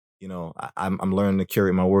I'm learning to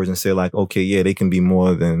curate my words and say like, okay, yeah, they can be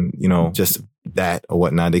more than, just that or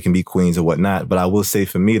whatnot. They can be queens or whatnot. But I will say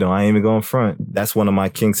for me though, I ain't even going front. That's one of my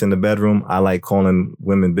kinks in the bedroom. I like calling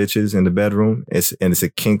women bitches in the bedroom. It's a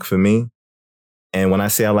kink for me. And when I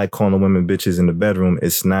say I like calling women bitches in the bedroom,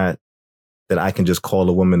 it's not that I can just call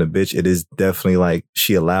a woman a bitch. It is definitely like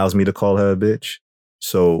she allows me to call her a bitch.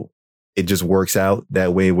 So it just works out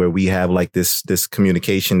that way where we have like this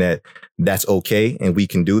communication that's okay and we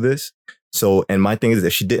can do this. So, and my thing is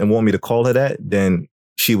if she didn't want me to call her that, then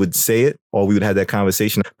she would say it or we would have that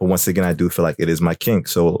conversation. But once again, I do feel like it is my kink.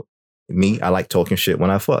 So I like talking shit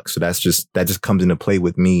when I fuck. So that just comes into play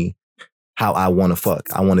with me, how I want to fuck.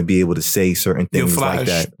 I want to be able to say certain things like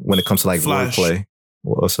that when it comes to like wordplay.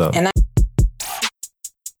 What's up?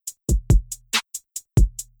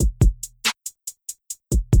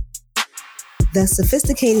 The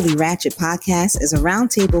Sophisticatedly Ratchet podcast is a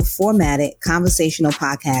roundtable formatted conversational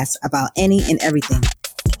podcast about any and everything.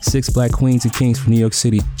 6 Black queens and kings from New York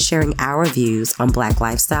City, sharing our views on Black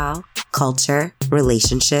lifestyle, culture,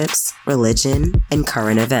 relationships, religion, and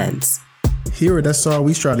current events. Here at SR,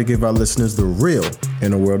 we try to give our listeners the real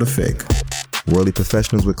in a world of fake. Worldly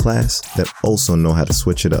professionals with class that also know how to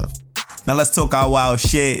switch it up. Now let's talk our wild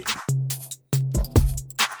shit.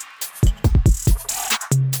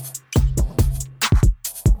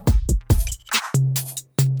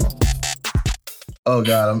 Oh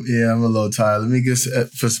God, I'm a little tired. Let me get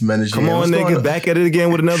for some energy. Come on, nigga, back at it again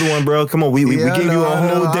with another one, bro. Come on, we gave you a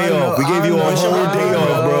whole day off. We gave you a whole day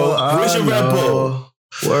off, bro. Where's your Red Bull?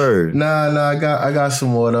 Word. Nah, I got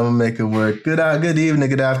some water. I'm gonna make it work. Good evening,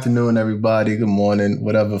 good afternoon, everybody. Good morning,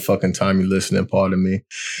 whatever fucking time you're listening. Pardon me.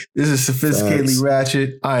 This is Sophisticatedly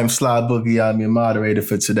Ratchet. I am Sly Boogie. I'm your moderator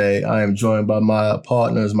for today. I am joined by my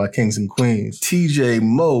partners, my kings and queens, TJ,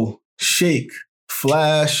 Mo, Shake,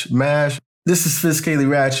 Flash, Mash. This is Sophisticatedly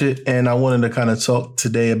Ratchet, and I wanted to kind of talk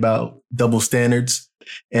today about double standards,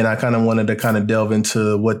 and I kind of wanted to kind of delve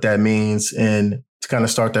into what that means. And to kind of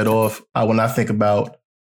start that off, when I think about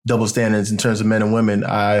double standards in terms of men and women,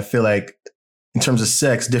 I feel like in terms of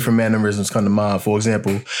sex, different mannerisms come to mind. For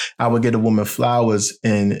example, I would get a woman flowers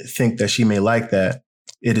and think that she may like that.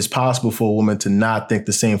 It is possible for a woman to not think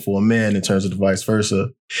the same for a man in terms of the vice versa.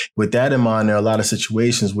 With that in mind, there are a lot of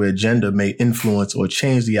situations where gender may influence or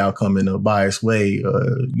change the outcome in a biased way,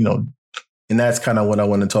 and that's kind of what I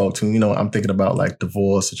want to talk to. I'm thinking about like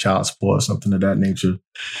divorce or child support or something of that nature.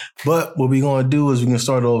 But what we're going to do is we're going to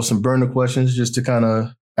start off with some burner questions just to kind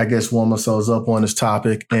of, I guess, warm ourselves up on this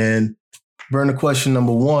topic. And burner question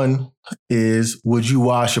number 1 is, would you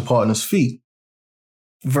wash your partner's feet?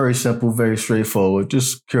 Very simple, very straightforward.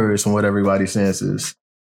 Just curious on what everybody's stance is.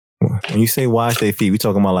 When you say wash their feet, we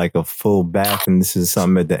talking about like a full bath and this is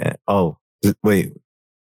something at the end. Oh, wait.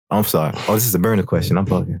 I'm sorry. Oh, this is a burner question. I'm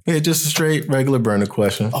bugging. Yeah, just a straight, regular burner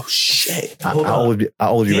question. Oh, shit. I always be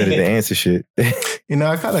ready to answer shit. I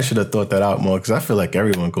kind of should have thought that out more because I feel like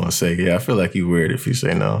everyone's going to say, yeah, I feel like you weird if you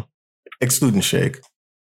say no. Excluding Shake.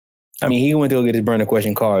 I mean, he went to go get his burner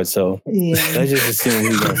question card, so let's just assume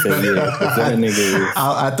he's going to say yeah.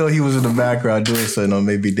 I thought he was in the background doing something, or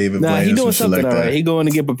maybe David Blaine. He doing something like all right. He going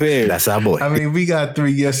to get prepared. That's our boy. I mean, we got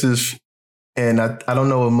 3 yeses, and I don't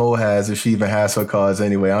know what Mo has, if she even has her cards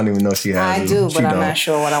anyway. I don't even know if she has I do, but I'm not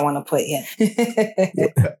sure what I want to put yet.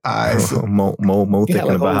 All right, so Mo thinking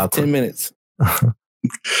like about how 10 minutes.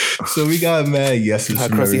 So we got mad yeses how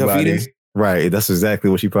from crusty everybody. Her feet is? Right, that's exactly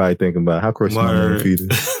what she probably thinking about. How crusty my feet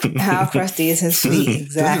is. How crusty is his feet?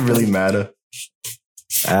 Exactly. Does it really matter?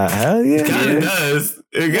 Hell yeah. It kind of does.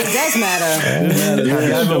 It does matter. Have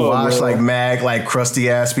you ever watched like mad, like crusty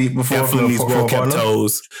ass feet before? Definitely needs well-kept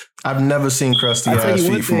toes. I've never seen crusty ass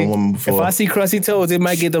feet from a woman before. If I see crusty toes, it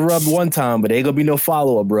might get the rub one time, but ain't gonna be no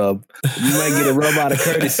follow-up rub. You might get a rub out of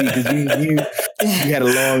courtesy because you had a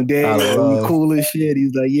long day. You cool as shit.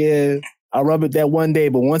 He's like, yeah, I'll rub it that one day,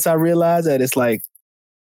 but once I realize that it's like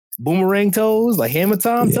boomerang toes, like hammer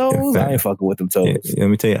time toes, I ain't fucking with them toes. Let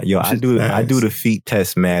me tell you, I do the feet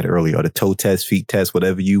test mad early, or the toe test, feet test,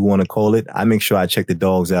 whatever you want to call it. I make sure I check the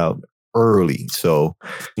dogs out early. So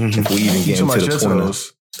if we even get into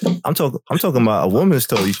the point, I'm talking about a woman's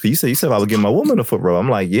toe. You said I would give my woman a foot rub. I'm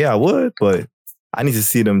like, yeah, I would, but I need to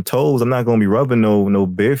see them toes. I'm not gonna be rubbing no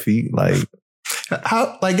bare feet. Like,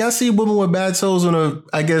 how? Like, y'all see women with bad toes on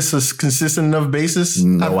a consistent enough basis?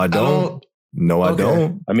 No, I don't. No, I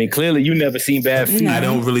don't. I mean, clearly you never seen bad feet. I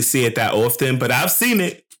don't really see it that often, but I've seen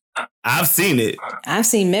it. I've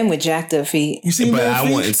seen men with jacked up feet. You see, but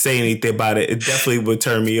I wouldn't say anything about it. It definitely would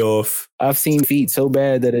turn me off. I've seen feet so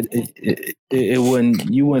bad that it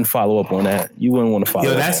wouldn't. You wouldn't follow up on that. You wouldn't want to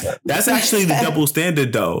follow. That's actually the double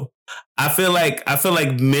standard, though. I feel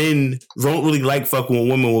like men don't really like fucking with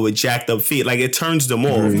women with jacked up feet. Like it turns them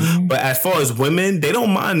off. But as far as women, they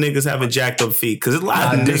don't mind niggas having jacked up feet because a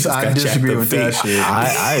lot of niggas got disagree jacked up with that feet. shit.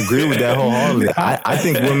 I agree with that wholeheartedly. I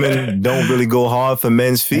think women don't really go hard for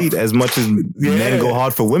men's feet as much as men go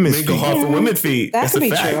hard for women's feet. Men go hard for women's feet. That could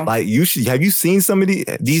be true. Like have you seen some of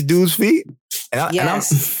these dudes' feet?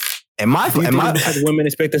 And my women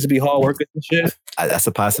expect us to be hard workers and shit. That's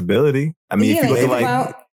a possibility. I mean, if you look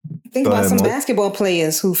at think about some basketball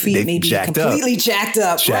players whose feet may be completely jacked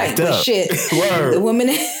up. Right, but shit. The woman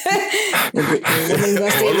gonna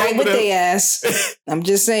stay right with their ass. I'm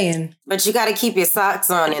just saying. But you got to keep your socks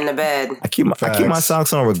on in the bed. I keep my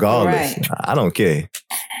socks on regardless. Right. I don't care.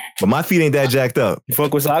 But my feet ain't that jacked up. You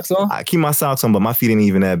fuck with socks on? I keep my socks on, but my feet ain't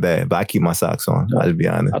even that bad. But I keep my socks on. I'll just be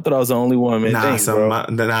honest. I thought I was the only one, man. Nah,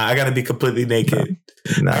 I gotta be completely naked.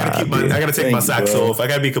 I gotta take my socks off. I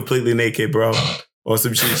gotta be completely naked, bro. Or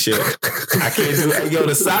some cheap shit. I can't do it. Yo,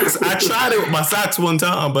 the socks. I tried it with my socks one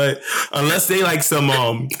time, but unless they like some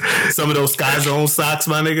of those Sky Zone socks,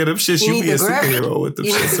 my nigga, them shits, you be a superhero with them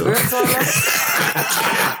shits.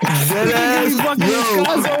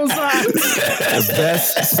 The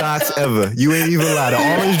best socks ever. You ain't even lie. The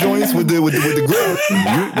orange joints with the grip.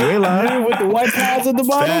 You ain't lying. With the white pads at the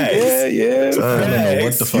bottom. Facts. Yeah. I don't know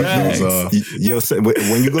what the fuck those are. Yo,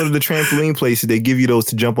 when you go to the trampoline places, they give you those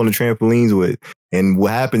to jump on the trampolines with. And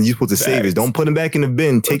what happens, you're supposed to save it. Don't put them back in the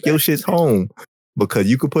bin. Take your shits home because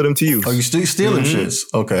you could put them to use. Oh, you still stealing shits?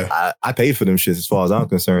 Okay. I paid for them shits as far as I'm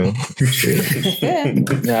concerned. Yeah,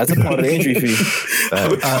 that's a part of the entry fee.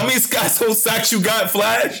 How many Sky Zone socks you got,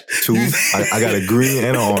 Flash? 2. I got a green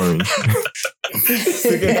and an orange.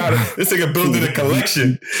 This nigga building a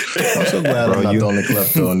collection. I'm so glad I'm not the only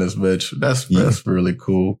klepto on this bitch. That's really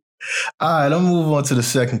cool. All right, I'm move on to the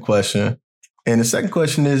second question. And the second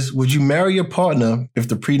question is, would you marry your partner if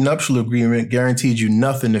the prenuptial agreement guaranteed you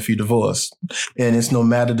nothing if you divorced? And it's no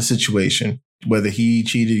matter the situation, whether he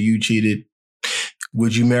cheated, you cheated.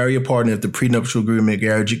 Would you marry your partner if the prenuptial agreement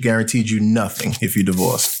guaranteed you nothing if you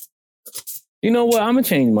divorced? You know what? I'm going to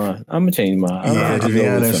change mine. Yeah, to be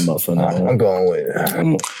honest. I'm going with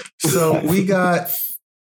it. So we got,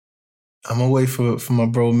 I'm going to wait for my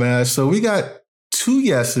bro Mash. So we got 2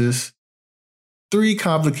 yeses, 3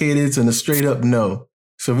 complicated, and a straight up no.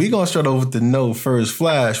 So we're going to start over with the no first.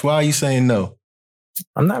 Flash, why are you saying no?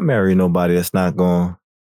 I'm not marrying nobody that's not going to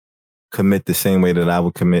commit the same way that I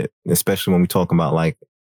would commit, especially when we talk about like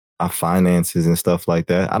our finances and stuff like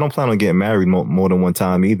that. I don't plan on getting married more than one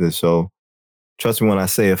time either. So trust me when I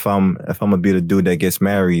say if I'm going to be the dude that gets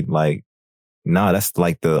married, like, nah, that's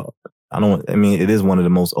like it is one of the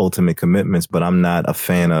most ultimate commitments, but I'm not a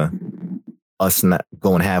fan of us not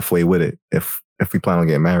going halfway with it if we plan on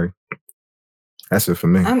getting married. That's it for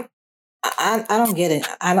me. I don't get it.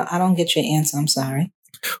 I don't get your answer. I'm sorry.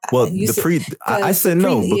 Well, I said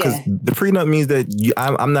no because the prenup means that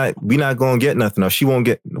we're not going to get nothing. Or she won't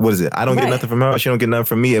get, what is it? I don't get nothing from her. Or she don't get nothing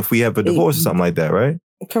from me if we have a divorce or something like that, right?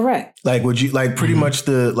 Correct. Like, would you like pretty much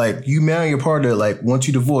you marry your partner? Like, once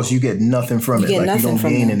you divorce, you get nothing from it. Like, you don't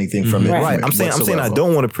gain anything from it. Right. I'm saying I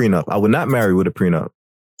don't want a prenup. I would not marry with a prenup.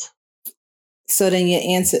 So then your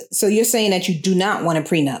answer. So you're saying that you do not want a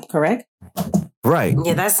prenup, correct? Right.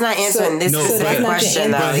 Yeah, that's not answering this specific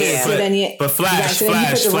question, though. But Flash,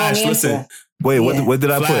 listen. Wait, what did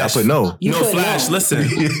I put? I put no. Flash, listen.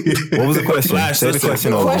 What was the question? Flash, say the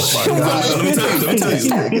question over. Let me tell you.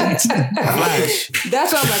 Flash.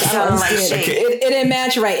 That's what I'm like. I don't understand. It didn't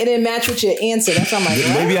match right. It didn't match with your answer. That's what I'm like.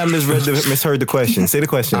 Maybe I misheard the question. Say the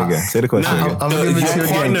question again. Say the question again. Your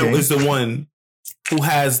partner is the one who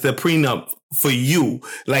has the prenup for you.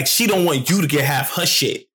 Like, she don't want you to get half her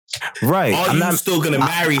shit. Right. Are you still gonna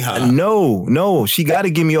marry her? No. She got to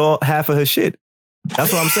give me half of her shit.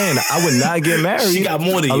 That's what I'm saying. I would not get married. She got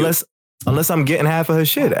more than you. Unless I'm getting half of her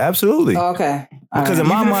shit. Absolutely. Okay. Because in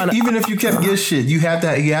my mind, even if you kept your shit, you have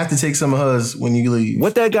to take some of hers when you leave.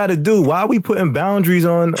 What that got to do? Why are we putting boundaries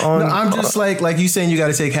on? No, I'm just like you saying you got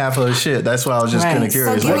to take half of her shit. That's why I was just kind of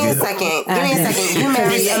curious. So give me a second.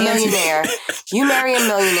 You marry a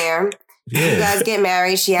millionaire. Yeah. You guys get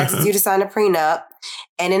married. She asks you to sign a prenup,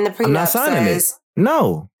 and in the prenup says.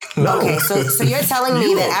 No. Okay, so you're telling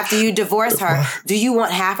me that after you divorce her, do you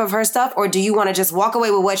want half of her stuff or do you want to just walk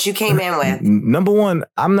away with what you came in with? Number one,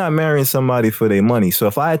 I'm not marrying somebody for their money. So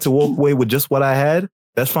if I had to walk away with just what I had,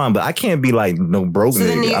 that's fine. But I can't be like no broke nigga.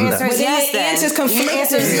 Then the answer is yes. The answer's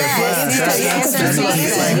conflicted.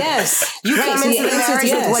 Yes. You come into the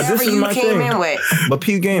marriage with whatever you came in with. But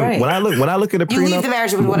P game, when I look at a prenup, you leave the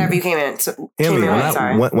marriage with whatever you came in.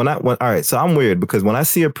 All right. So I'm weird because when I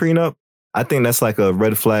see a prenup, I think that's like a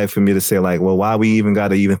red flag for me to say like, well, why we even got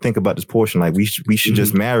to even think about this portion? Like we should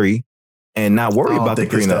just marry and not worry about the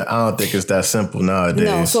prenup. I don't think it's that simple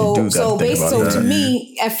nowadays. No, to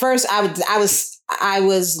me, at first I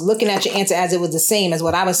was looking at your answer as it was the same as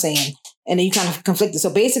what I was saying, and then you kind of conflicted. So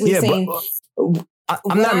basically, saying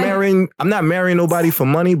I'm not marrying nobody for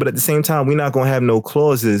money, but at the same time, we're not gonna have no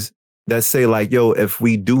clauses that say like, yo, if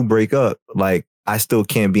we do break up, like I still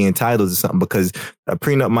can't be entitled to something, because a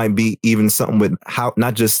prenup might be even something with how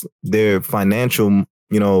not just their financial,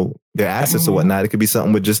 their assets or whatnot. It could be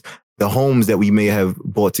something with just the homes that we may have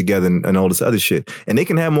bought together and all this other shit. And they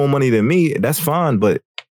can have more money than me. That's fine. But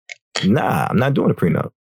nah, I'm not doing a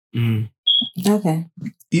prenup. Mm. Okay.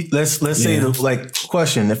 Let's say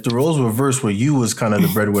question. If the roles were reversed where you was kind of the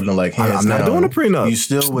breadwinner, like I'm not doing a prenup. You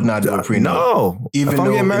still would not do a prenup. No. Even if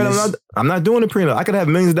I'm getting married, I'm not doing a prenup. I could have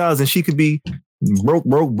millions of dollars and she could be broke,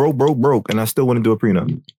 and I still wouldn't do a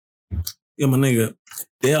prenup. Yeah, my nigga.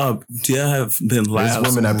 There have been lives.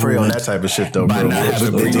 There's women that prey on that type of shit though, bro.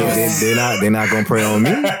 They're not gonna prey on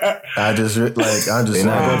me. they're not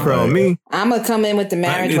gonna prey on me. I'm gonna come in with the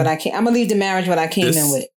marriage what I came. I'm gonna leave the marriage what I came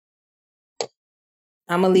in with.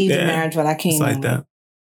 I'm gonna leave the marriage what I came in with. That.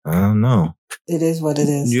 I don't know. It is what it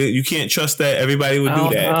is. You can't trust that everybody would do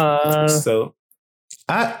that. So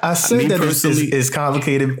I say that it's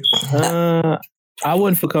complicated. I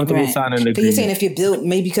wouldn't feel comfortable signing an agreement. But you're saying if you build,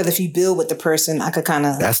 maybe because if you build with the person, I could kind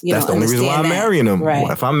of that's the only reason why I'm marrying them. Right.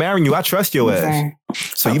 If I'm marrying you, I trust your ass.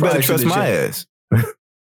 So you better trust my ass.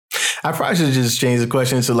 I probably should just change the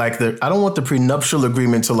question to like I don't want the prenuptial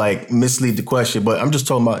agreement to like mislead the question, but I'm just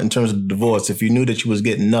talking about in terms of divorce. If you knew that you was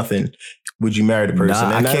getting nothing, would you marry the person?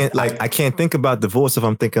 Nah, I can't think about divorce if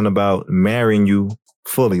I'm thinking about marrying you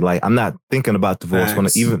fully. Like I'm not thinking about divorce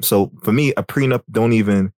so for me, a prenup don't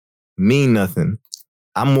even mean nothing.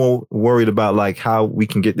 I'm more worried about like how we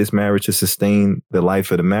can get this marriage to sustain the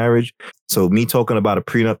life of the marriage. So me talking about a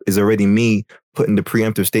prenup is already me putting the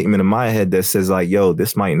preemptive statement in my head that says like, yo,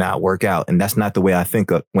 this might not work out. And that's not the way I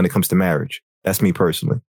think of when it comes to marriage. That's me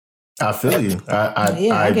personally. I feel you.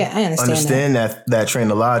 I understand that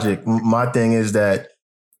train of logic. My thing is that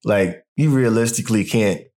like you realistically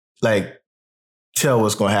can't like tell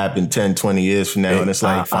what's going to happen 10, 20 years from now. And it's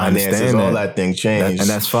like finances, all that thing changed. And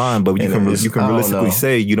that's fine. But you can realistically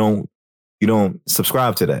say you don't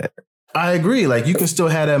subscribe to that. I agree. Like you can still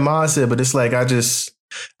have that mindset, but it's like, I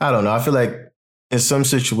don't know. I feel like in some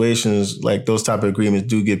situations, like those type of agreements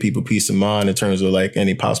do give people peace of mind in terms of like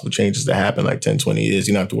any possible changes that happen like 10, 20 years.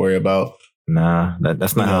 You don't have to worry about. Nah,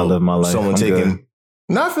 that's not how I live my life. Someone taking.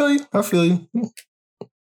 No, I feel you.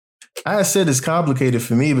 I said it's complicated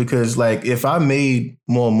for me because like if I made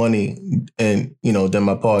more money and than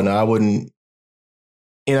my partner, I wouldn't,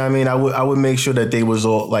 I would make sure that they was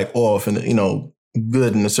all like off and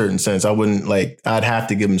good in a certain sense. I wouldn't I'd have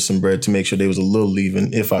to give them some bread to make sure they was a little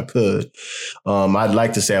leaving if I could. I'd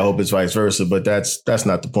like to say I hope it's vice versa, but that's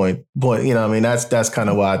not the point. That's kind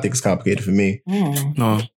of why I think it's complicated for me.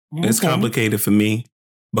 No, it's complicated for me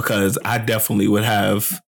because I definitely would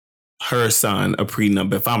have her sign a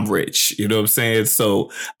prenup if I'm rich. You know what I'm saying?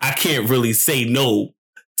 So I can't really say no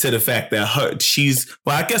to the fact that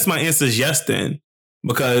I guess my answer is yes then.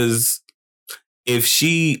 Because if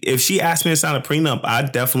she asked me to sign a prenup, I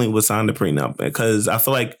definitely would sign the prenup. Because I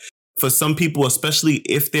feel like for some people, especially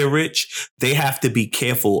if they're rich, they have to be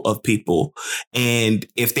careful of people. And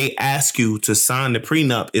if they ask you to sign the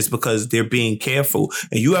prenup, it's because they're being careful.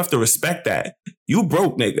 And you have to respect that. You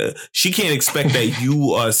broke, nigga. She can't expect that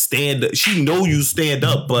you she know you stand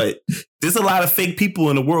up, but there's a lot of fake people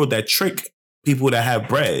in the world that trick people that have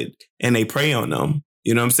bread and they prey on them.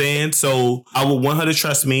 You know what I'm saying? So I would want her to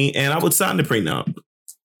trust me and I would sign the prenup.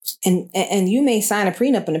 And you may sign a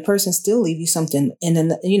prenup and the person still leave you something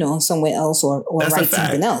somewhere else or write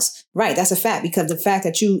something else. Right. That's a fact, because the fact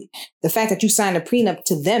that you signed a prenup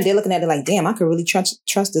to them, they're looking at it like, damn, I could really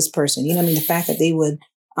trust this person. You know what I mean? The fact that they would,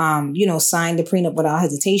 sign the prenup without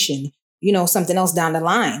hesitation, something else down the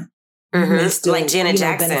line. Mm-hmm. Still, like Janet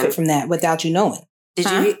Jackson. Benefit from that without you knowing.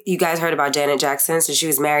 Did you guys heard about Janet Jackson? So she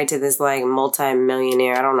was married to this like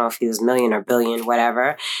multi-millionaire. I don't know if he was million or billion,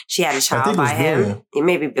 whatever. She had a child by him. He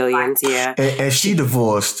may be billions, yeah. And she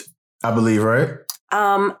divorced, I believe, right?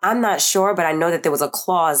 I'm not sure, but I know that there was a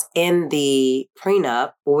clause in the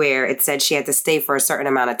prenup where it said she had to stay for a certain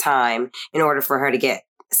amount of time in order for her to get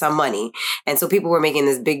some money. And so people were making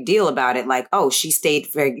this big deal about it. Like, oh, she stayed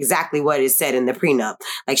for exactly what is said in the prenup.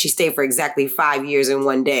 Like she stayed for exactly 5 years and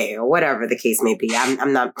 1 day or whatever the case may be.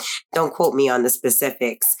 I'm not, don't quote me on the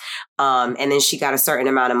specifics. And then she got a certain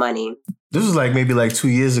amount of money. This was like maybe like 2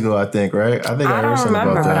 years ago, I think, right? I don't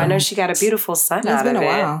remember, but I know she got a beautiful son out of it. It's been a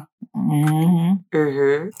while. Mm-hmm.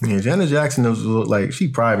 Mm-hmm. Yeah, Janet Jackson was like, she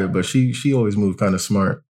private, but she always moved kind of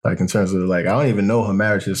smart. Like in terms of like, I don't even know her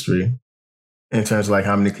marriage history in terms of like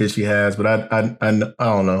how many kids she has, but I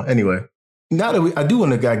don't know. Anyway, now that I do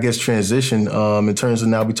want to, I guess, transition in terms of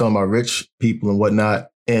now we talking about rich people and whatnot.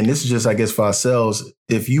 And this is just, I guess, for ourselves.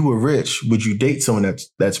 If you were rich, would you date someone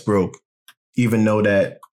that's broke, even though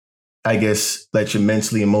that, I guess, that you're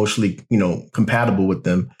mentally, emotionally, compatible with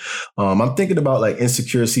them? I'm thinking about like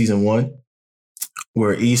Insecure season 1,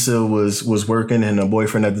 where Issa was working and her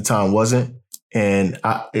boyfriend at the time wasn't. And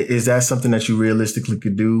is that something that you realistically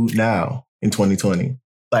could do now in 2020?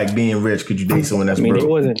 Like being rich, could you date someone that's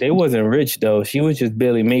broke? They wasn't rich though. She was just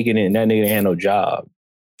barely making it, and that nigga had no job.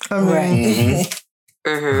 I mean,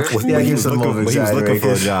 mm-hmm. Yeah, he was looking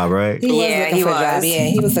for a job, right? He was looking for a job. Yeah,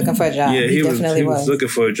 he was looking for a job. Yeah, he definitely was looking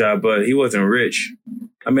for a job, but he wasn't rich.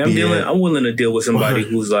 I mean, I'm willing to deal with somebody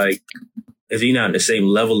who's like, if you're not on the same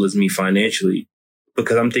level as me financially,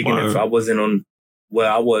 because I'm thinking if I wasn't on where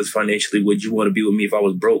I was financially, would you want to be with me if I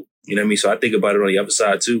was broke? You know what I mean? So I think about it on the other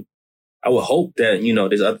side too. I would hope that,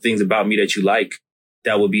 there's other things about me that you like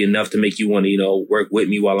that would be enough to make you want to, work with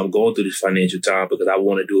me while I'm going through this financial time, because I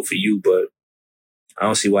want to do it for you. But I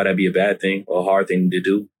don't see why that'd be a bad thing or a hard thing to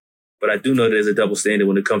do. But I do know there's a double standard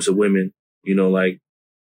when it comes to women. Like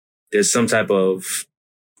there's some type of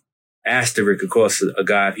asterisk across a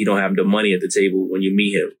guy if he don't have the money at the table when you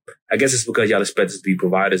meet him. I guess it's because y'all expect us to be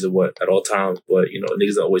providers or what at all times, but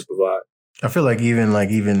niggas always provide. I feel like even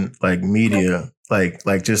media,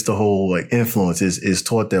 like just the whole like influence is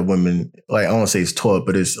taught that women, like I don't want to say it's taught,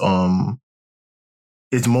 but it's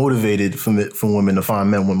motivated from women to find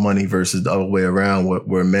men with money versus the other way around,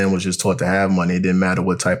 where men was just taught to have money. It didn't matter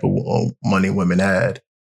what type of money women had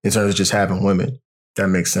in terms of just having women. That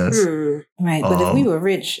makes sense. Right. But if we were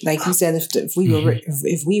rich, like you said, if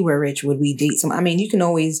we were rich, would we date some? I mean, you can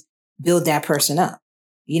always build that person up.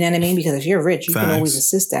 You know what I mean? Because if you're rich, you can always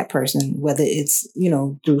assist that person, whether it's,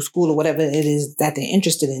 through school or whatever it is that they're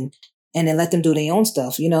interested in, and then let them do their own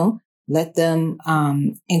stuff, let them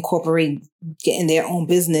incorporate getting their own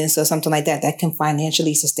business or something like that can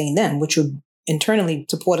financially sustain them, which would internally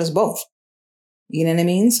support us both. You know what I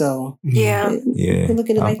mean? So yeah, you can look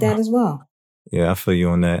at it like that as well. Yeah, I feel you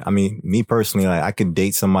on that. I mean, me personally, like I could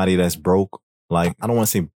date somebody that's broke. Like I don't want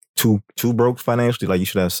to say too broke financially. Like you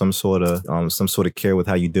should have some sort of care with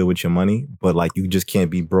how you deal with your money, but like you just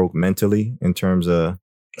can't be broke mentally in terms of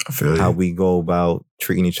how we go about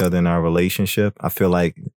treating each other in our relationship. I feel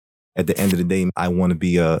like at the end of the day, I want to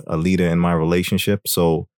be a leader in my relationship.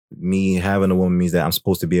 So me having a woman means that I'm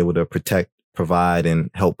supposed to be able to protect, provide,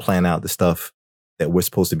 and help plan out the stuff that we're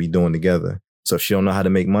supposed to be doing together. So if she don't know how to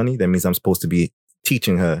make money, that means I'm supposed to be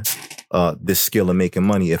teaching her this skill of making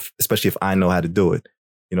money, especially if I know how to do it.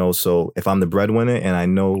 So if I'm the breadwinner and I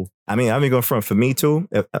mean, I'm going front for me too,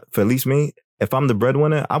 for at least me, if I'm the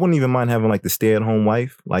breadwinner, I wouldn't even mind having like the stay-at-home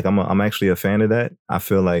wife. Like I'm actually a fan of that. I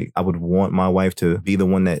feel like I would want my wife to be the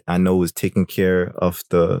one that I know is taking care of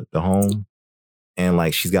the home, and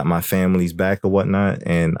like she's got my family's back or whatnot,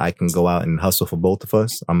 and I can go out and hustle for both of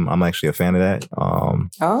us. I'm actually a fan of that.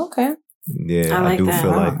 Okay. Yeah, I do that.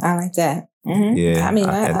 feel like I like that. Mm-hmm. Yeah, I mean,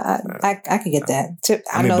 I could get that.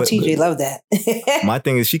 I know TJ love that. My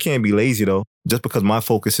thing is she can't be lazy though. Just because my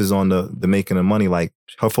focus is on the making of money, like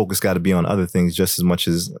her focus got to be on other things just as much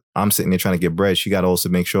as I'm sitting there trying to get bread. She got to also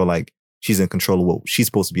make sure like she's in control of what she's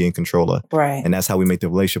supposed to be in control of. Right. And that's how we make the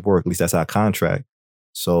relationship work. At least that's our contract.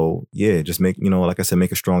 So yeah, just make, like I said,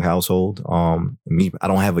 make a strong household. Me, I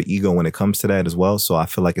don't have an ego when it comes to that as well. So I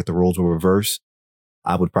feel like if the roles were reversed,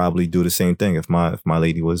 I would probably do the same thing if my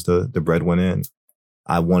lady was the breadwinner and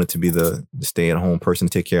I wanted to be the stay-at-home person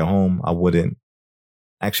to take care of home. I wouldn't.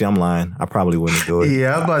 Actually, I'm lying. I probably wouldn't do it.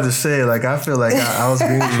 Yeah, I'm about to say, like, I feel like I was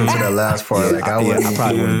agreeing with you to that last part. Yeah, like, I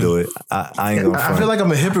probably wouldn't do it. I ain't gonna front. I feel like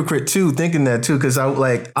I'm a hypocrite too, thinking that too, because I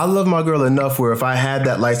love my girl enough where if I had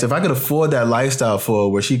that lifestyle, if I could afford that lifestyle for her,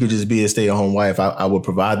 where she could just be a stay-at-home wife, I would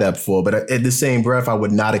provide that for her. But at the same breath, I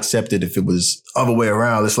would not accept it if it was other way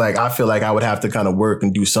around. It's like I feel like I would have to kind of work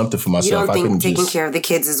and do something for myself. You don't think taking care of the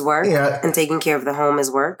kids is work and taking care of the home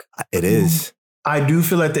is work? It is. I do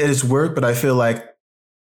feel like it is work, but I feel like,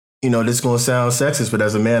 this is going to sound sexist, but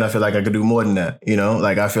as a man, I feel like I could do more than that.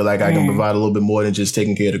 Like I feel like I can provide a little bit more than just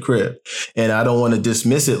taking care of the crib. And I don't want to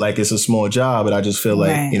dismiss it like it's a small job, but I just feel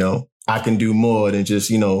like, I can do more than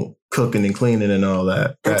just, cooking and cleaning and all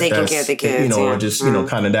that. And taking care of the kids. Or just,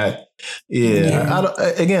 kind of that. Yeah. I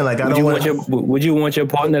don't want Would you want your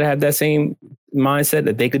partner to have that same mindset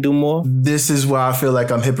that they could do more? This is why I feel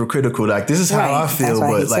like I'm hypocritical. Like, this is how I feel.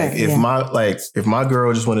 But like, if my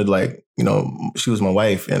girl just wanted, like, you know, she was my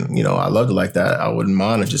wife and, you know, I loved her like that, I wouldn't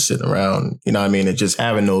mind her just sitting around, you know what I mean? And just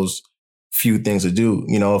having those few things to do,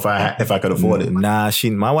 you know, if I could afford it. Nah,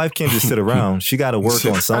 my wife can't just sit around. She got to work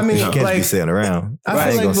on something. I mean, she can't just be sitting around.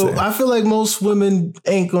 I feel like most women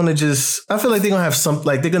ain't gonna just. I feel like they're gonna have some.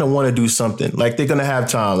 Like, they're gonna want to do something. Like, they're gonna have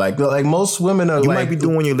time. Like most women are. You might be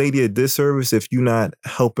doing your lady a disservice if you're not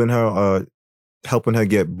helping her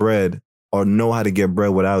get bread or know how to get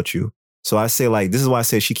bread without you. So I say, like, this is why I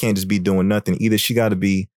say she can't just be doing nothing. Either she got to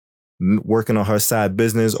be working on her side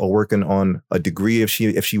business or working on a degree if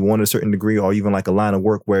she wanted a certain degree, or even like a line of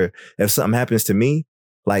work where if something happens to me,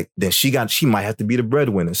 like, then she might have to be the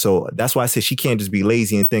breadwinner. So that's why I say she can't just be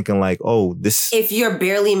lazy and thinking like, oh, this. If you're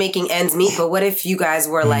barely making ends meet, but what if you guys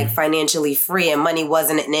were like financially free and money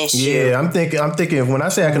wasn't an issue? Yeah, I'm thinking when I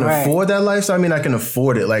say I can afford that lifestyle, I mean I can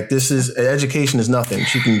afford it. Like, this is education is nothing.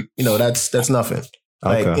 She can, you know, that's nothing.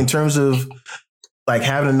 Like, in terms of like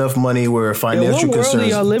having enough money where financial concerns. What world are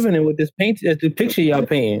y'all living in with this the picture y'all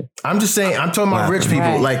painting? I'm just saying, I'm talking about rich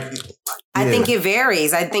people. Like, I think it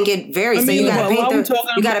varies. I mean, so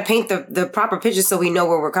you gotta paint the proper picture so we know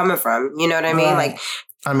where we're coming from. You know what I mean? Like,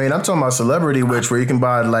 I mean, I'm talking about celebrity where you can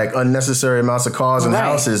buy like unnecessary amounts of cars and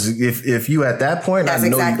houses. If you at that point, that's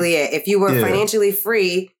exactly it. If you were financially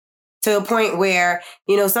free to a point where,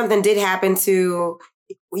 you know, something did happen to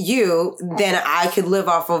you, then I could live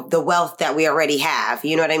off of the wealth that we already have.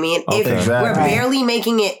 You know what I mean? Okay. If we're barely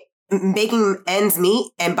making ends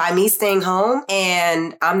meet, and by me staying home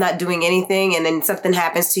and I'm not doing anything, and then something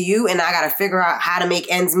happens to you and I got to figure out how to make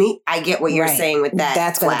ends meet, I get what you're saying with that.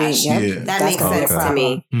 That's going to be, that makes sense to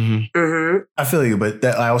me. Mm-hmm. Mm-hmm. I feel you, but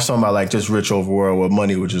I was talking about like just rich overall where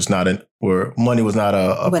money was just not where money was not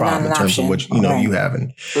a problem in terms of what, you know, you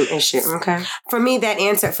having. Okay. For me, the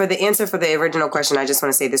answer for the original question, I just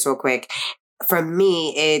want to say this real quick. For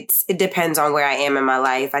me, it depends on where I am in my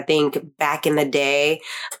life. I think back in the day,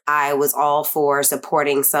 I was all for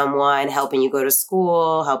supporting someone, helping you go to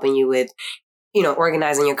school, helping you with, you know,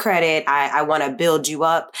 organizing your credit. I want to build you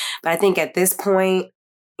up. But I think at this point,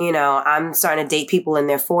 you know, I'm starting to date people in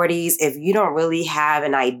their 40s. If you don't really have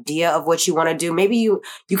an idea of what you want to do, maybe you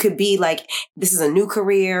could be like, this is a new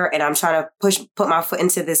career and I'm trying to put my foot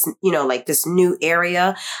into this, you know, like this new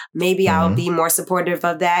area. Maybe I'll be more supportive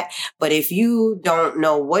of that. But if you don't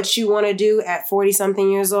know what you want to do at 40 something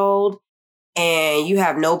years old and you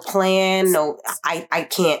have no plan, I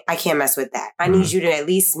can't mess with that. I need you to at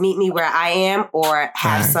least meet me where I am or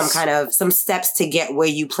have some steps to get where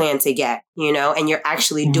you plan to get, you know, and you're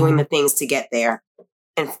actually doing the things to get there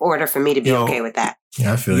in order for me to be okay with that.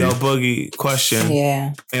 Yeah, I feel you. Boogie, question.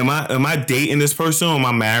 Yeah. Am I dating this person or am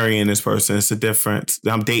I marrying this person? It's a difference.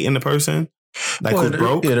 I'm dating the person? Like, who's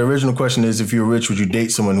broke? Yeah, the original question is, if you're rich, would you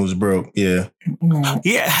date someone who's broke? Yeah.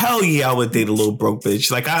 Yeah, hell yeah, I would date a little broke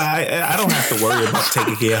bitch. Like, I don't have to worry about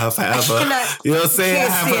taking care of her forever. You know what I'm saying? I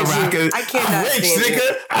have her rocking. I'm rich,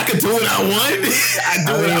 nigga. I can do what I want. I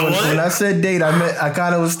do what I want. When I said date, I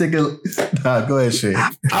kind of was thinking, go ahead, Shay.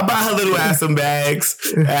 I buy her little ass some bags.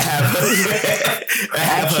 I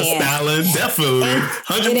have her styling. Definitely.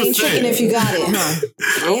 100%. It ain't tricking if you got it,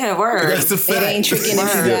 huh? Yeah, word. That's the fact. It ain't tricking if you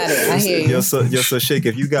got it. I hear you. So Shake,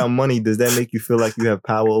 if you got money, does that make you feel like you have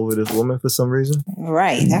power over this woman for some reason?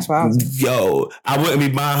 Right. That's why I wouldn't be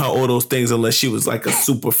buying her all those things unless she was like a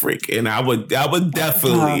super freak. And I would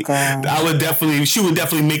definitely, she would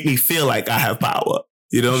definitely make me feel like I have power.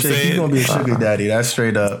 You know what I'm saying? You're going to be a sugar daddy. That's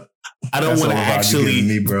straight up. I don't want to actually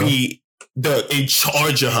be in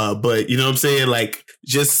charge of her, but you know what I'm saying? Like,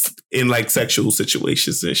 just in like sexual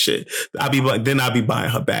situations and shit. I'll be buying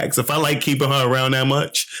her bags. If I like keeping her around that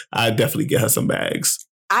much, I'd definitely get her some bags.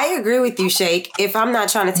 I agree with you, Shake. If I'm not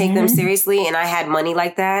trying to take them seriously and I had money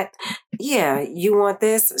like that, yeah, you want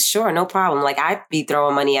this? Sure, no problem. Like, I'd be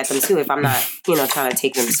throwing money at them too if I'm not, you know, trying to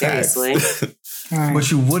take them seriously. But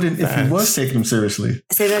you wouldn't if you was taking them seriously.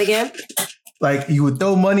 Say that again? Like, you would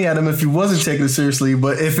throw money at him if you wasn't taking it seriously,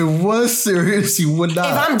 but if it was serious, you would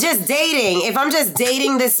not. If I'm just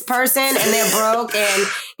dating this person and they're broke and,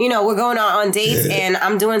 you know, we're going on dates and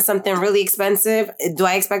I'm doing something really expensive, do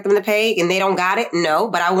I expect them to pay and they don't got it? No,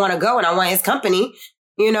 but I want to go and I want his company,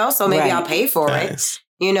 you know, so maybe I'll pay for it,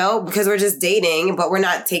 you know, because we're just dating, but we're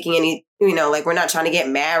not taking any, you know, like, we're not trying to get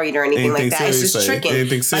married or anything like that. It's just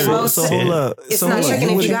tricking. So hold up. It's not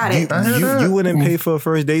tricking if you got it. You wouldn't pay for a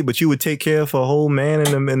first date, but you would take care of a whole man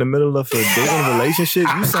in the middle of a dating relationship?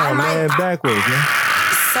 You sound mad backwards, man.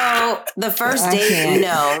 So So the first date,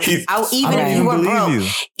 no. Even if you were broke,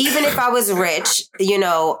 even if I was rich, when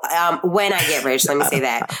I get rich, let me say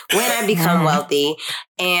that, when I become wealthy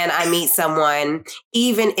and I meet someone,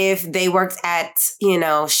 even if they worked at,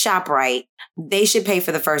 ShopRite, they should pay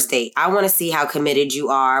for the first date. I want to see how committed you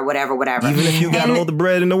are, whatever. Even if you got all the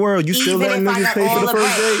bread in the world, you still letting niggas pay for the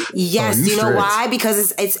first date? Yes. You know why?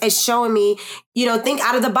 Because it's showing me, think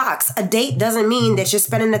out of the box. A date doesn't mean that you're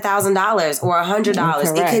spending $1,000 or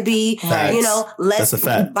 $100. It could be, let's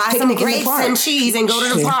buy some grapes and cheese and go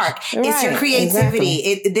to the park. It's your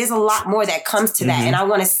creativity. Exactly. There's a lot more that comes to that. And I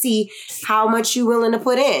want to see how much you're willing to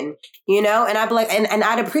put in, and I'd be like, and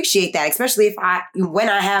I'd appreciate that, especially when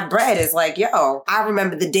I have bread, it's like, yo, I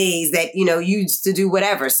remember the days that, you used to do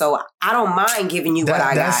whatever. So I don't mind giving you what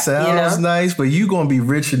I got. That sounds nice, but you going to be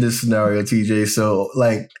rich in this scenario, TJ. So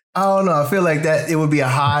I don't know. I feel like that it would be a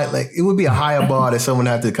higher bar that someone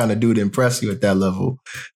had to kind of do to impress you at that level.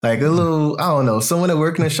 Like a little, I don't know, someone that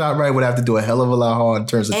working in ShopRite would have to do a hell of a lot hard in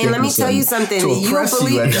terms of. And let me tell you something. To impress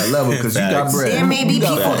you at that level because you got bread. There may be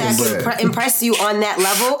people that can impress you on that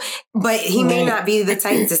level, but he may not be the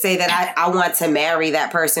type to say that I want to marry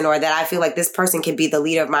that person or that I feel like this person can be the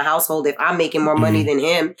leader of my household if I'm making more money than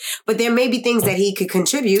him. But there may be things that he could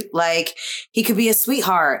contribute. Like he could be a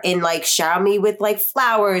sweetheart and shower me with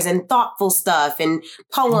flowers and thoughtful stuff and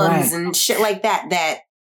poems and shit like that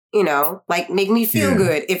make me feel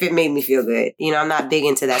good if it made me feel good. I'm not big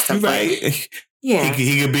into that stuff. Right. Yeah.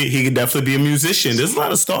 He could definitely be a musician. There's a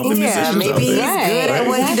lot of stalking musicians. Maybe he's good at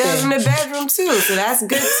what he does in the bedroom too. So that's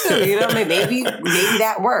good too. Maybe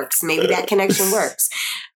that works. Maybe that connection works.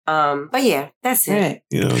 But yeah, that's it.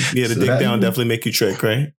 The dick down definitely make you trick,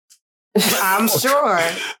 right? I'm sure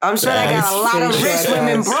I got a lot of rich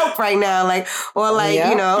women broke right now. I'll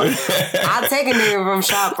take a nigga from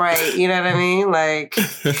ShopRite. You know what I mean?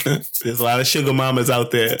 There's a lot of sugar mamas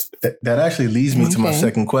out there. That actually leads me to my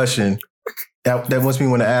second question. That wants me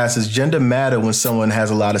want to ask, does gender matter when someone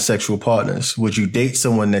has a lot of sexual partners? Would you date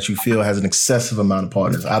someone that you feel has an excessive amount of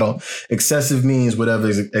partners? Excessive means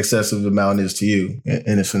whatever excessive amount is to you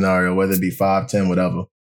in a scenario, whether it be 5, 10, whatever.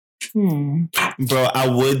 Bro, I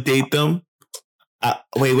would date them.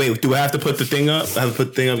 Wait. Do I have to put the thing up? I have to put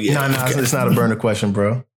the thing up? Yeah. No, it's not a burner question,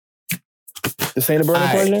 bro. This ain't a burner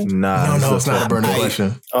question? No, it's not a burner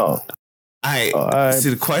question. Oh.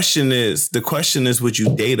 See, the question is, would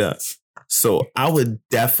you date her? So I would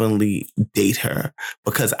definitely date her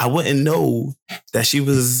because I wouldn't know that she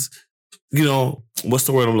was, what's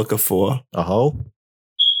the word I'm looking for? A hoe?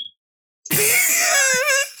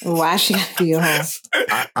 Why she gotta be a hoe?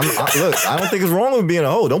 Look, I don't think it's wrong with being a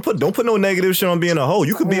hoe. Don't put no negative shit on being a hoe.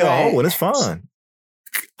 You could be a hoe and it's fine.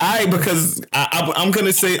 Because I'm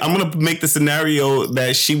gonna make the scenario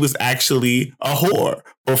that she was actually a whore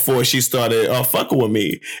before she started fucking with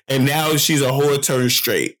me, and now she's a whore turned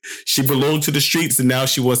straight. She belonged to the streets, and now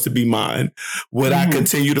she wants to be mine. Would I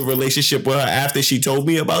continue the relationship with her after she told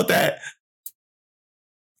me about that?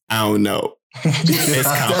 I don't know. It's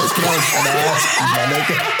complicated.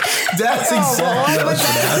 That's exactly what I was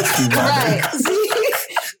asking. Right.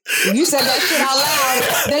 You said that shit out loud.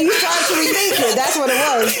 Then you started to rethink it. That's what it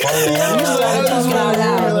was. You started talking out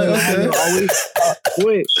loud.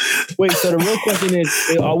 Wait. So the real question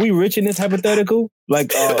is: are we rich in this hypothetical? Am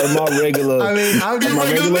I regular? I mean, I'm just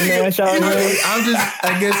regular mash out here.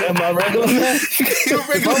 Am I regular mash?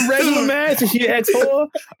 If I'm regular mash and she an ex-whore,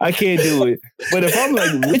 I can't do it. But if I'm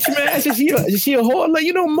rich mash and she a whore,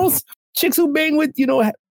 most chicks who bang with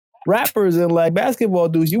rappers and basketball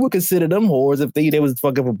dudes, you would consider them whores if they was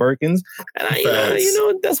fucking for Birkins. And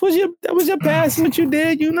that was your past, what you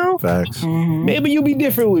did, Facts. Mm-hmm. Maybe you be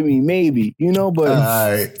different with me, maybe, but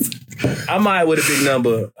right. I might with a big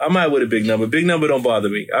number. Big number don't bother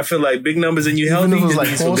me. I feel like big numbers and you healthy just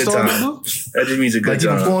means a good time. That just means a good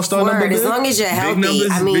time. As long as you're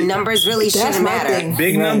healthy, numbers really shouldn't matter.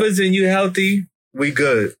 Big numbers and you healthy, we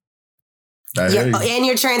good. And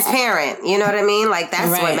you're transparent. You know what I mean?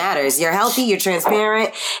 That's what matters. You're healthy, you're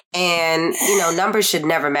transparent, and numbers should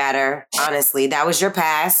never matter. Honestly, that was your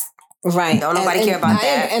past. Right. Don't nobody care about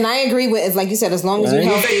that. And I agree with, like you said, as long as you're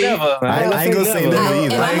healthy. I ain't gonna say never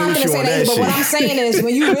either. And I'm not gonna say that, but what I'm saying is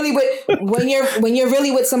when you're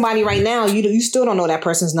really with somebody right now, you still don't know that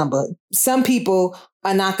person's number. Some people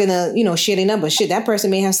are not gonna, share their number. Shit, that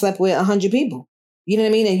person may have slept with 100 people. You know what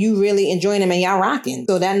I mean? And you really enjoying them and y'all rocking.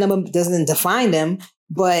 So that number doesn't define them.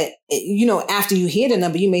 But, after you hear the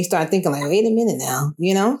number, you may start thinking wait a minute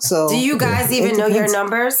now, So do you guys even know your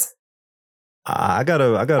numbers? I got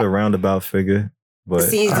a roundabout figure. But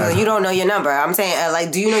see, you don't know your number. I'm saying,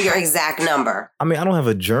 like, do you know your exact number? I mean, I don't have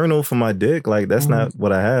a journal for my dick. Like, that's not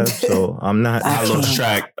what I have. So I'm not. I lost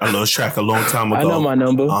track a long time ago. I know my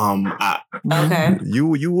number. Okay.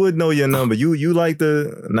 You would know your number. You like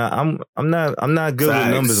the. Nah, I'm not good with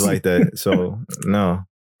numbers like that. So no.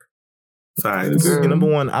 Facts. Number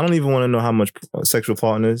one, I don't even want to know how much sexual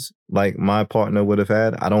partners like my partner would have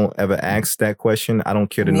had. I don't ever ask that question. I don't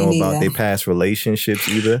care to know about their past relationships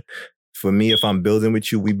either. For me, if I'm building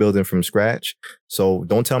with you, we building from scratch. So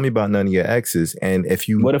don't tell me about none of your exes. And if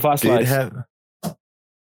you what if I slice? I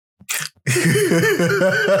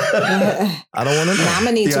don't want to know. I'm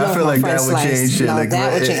gonna need to know. I feel like that would change shit. I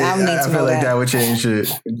feel like that would change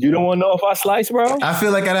shit. You don't want to know if I slice, bro? I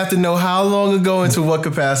feel like I'd have to know how long ago and to what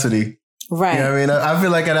capacity. Right. You know what I mean? I feel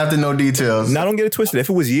like I'd have to know details. Now, don't get it twisted. If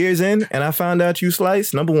it was years in and I found out you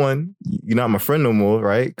sliced, number one, you're not my friend no more,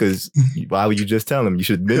 right? Because why would you just tell him? You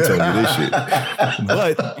should have been telling me this shit.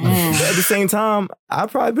 But at the same time, I'd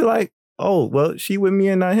probably be like, oh, well, she with me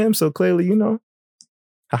and not him. So clearly, you know,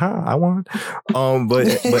 haha, I won. But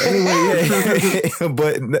anyway, yeah.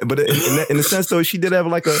 but in the sense though, she did have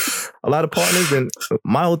like a lot of partners. And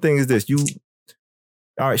my whole thing is this: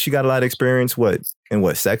 all right, she got a lot of experience,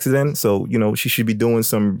 sex then? So, you know, she should be doing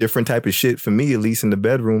some different type of shit for me, at least in the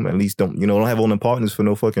bedroom. At least don't have all them partners for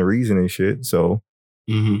no fucking reason and shit. So,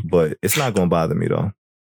 but it's not going to bother me though.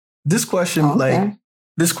 This question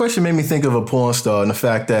made me think of a porn star and the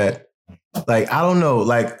fact that, like, I don't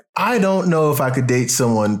know if I could date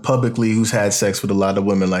someone publicly who's had sex with a lot of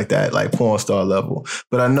women like that, like porn star level.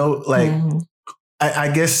 But I know, like,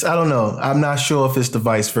 I guess, I don't know. I'm not sure if it's the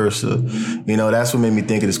vice versa. You know, that's what made me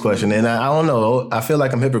think of this question. And I don't know. I feel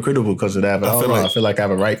like I'm hypocritical because of that, but I feel like I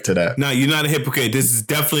have a right to that. No, you're not a hypocrite. This is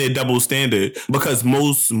definitely a double standard because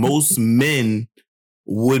most men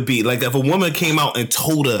would be like, if a woman came out and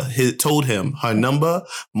told him her number,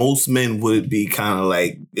 most men would be kind of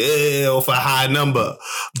like, off a high number.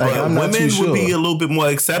 But women would be a little bit more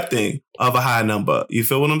accepting of a high number. You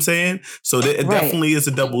feel what I'm saying? So it definitely is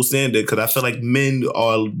a double standard because I feel like men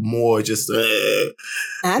are more just I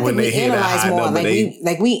think we analyze more.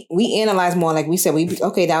 We analyze more. Like we said,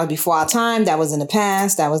 that was before our time. That was in the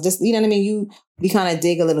past. That was just, you know what I mean? We kind of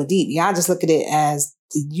dig a little deep. Y'all just look at it as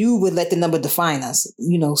you would let the number define us.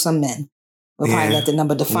 You know, some men would probably let the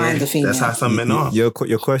number define the female. That's how some men are. Your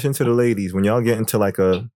question to the ladies, when y'all get into like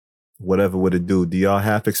a whatever with a dude, do y'all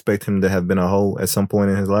half expect him to have been a hoe at some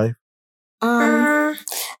point in his life? I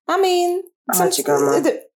mean,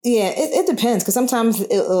 it depends because sometimes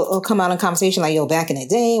it'll come out in conversation like, yo, back in the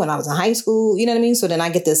day when I was in high school, you know what I mean? So then I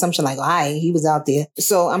get the assumption like, he was out there.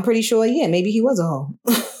 So I'm pretty sure, maybe he was a hoe.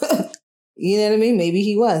 You know what I mean? Maybe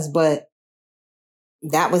he was, but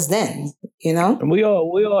that was then, you know? And we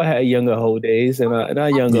all had younger hoe days and our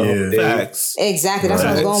younger hoe days. Facts. Exactly. That's what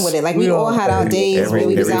I was going with it. Like we all had our days where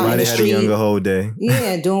we was out in the street. Everybody had a younger hoe day.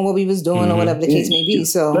 Yeah, doing what we was doing or whatever the case may be.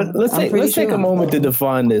 So let's take a moment to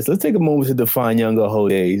define this. Let's take a moment to define younger hoe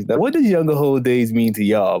days. Now, what does younger hoe days mean to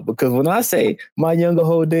y'all? Because when I say my younger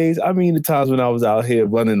hoe days, I mean the times when I was out here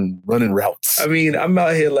running routes. I mean, I'm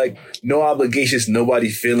out here like no obligations,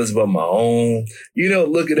 nobody's feelings but my own. You know,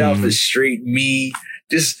 looking out for straight me.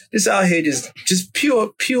 Just out here, just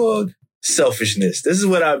pure selfishness. This is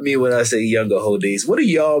what I mean when I say younger hoe days. What do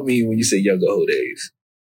y'all mean when you say younger hoe days?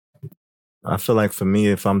 I feel like for me,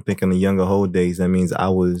 if I'm thinking of younger hoe days, that means I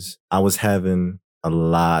was having a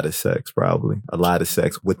lot of sex,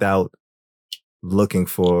 without looking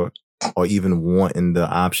for or even wanting the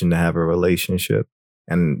option to have a relationship.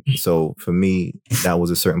 And so for me, that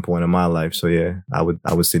was a certain point in my life. So yeah, I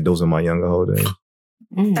would say those are my younger hoe days.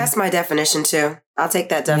 That's my definition too. I'll take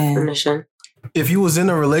that definition. If you was in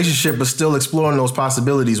a relationship but still exploring those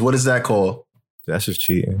possibilities, what is that called? That's just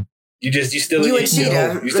cheating. You still a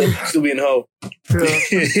cheater. You still being a hoe.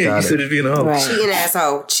 You still just being a hoe. Right. Cheating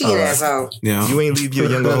asshole. Yeah. You ain't leave your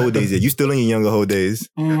younger hoe days yet. You still in your younger hoe days.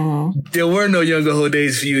 There were no younger hoe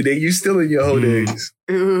days for you. You still in your hoe days.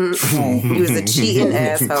 You was a cheating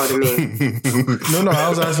asshole to me. No, I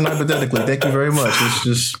was asking hypothetically. Thank you very much. It's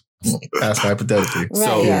just ask hypothetically.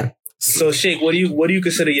 Right, So Shake, what do you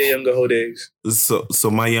consider your younger hoe days? So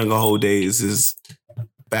my younger hoe days is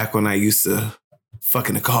back when I used to fuck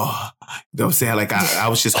in the car. You know what I'm saying? Like I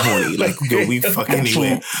was just horny. Like, yo, we fuck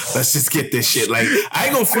anywhere. Let's just get this shit. Like, I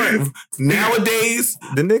ain't gonna front. Nowadays,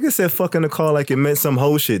 the nigga said fuck in the car like it meant some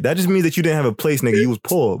whole shit. That just means that you didn't have a place, nigga. You was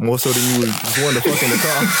poor more so than you was just wanting to fuck in the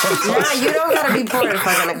car. Nah, you don't gotta be poor to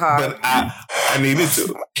fuck in the car. But I needed to.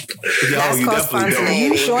 Yo, that's you called definitely spontaneity.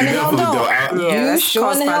 You sure the hell don't. Yeah, that's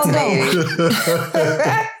called spontaneity.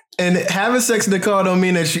 And having sex in the car don't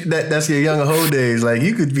mean that that's your younger hoe days. Like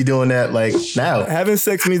you could be doing that like now. Having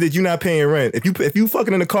sex means that you're not paying rent. If you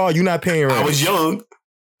fucking in the car, you're not paying rent. I was young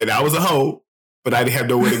and I was a hoe, but I didn't have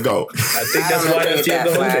nowhere to go. I think that's why that's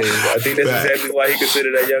younger hoe days. I think that's exactly why he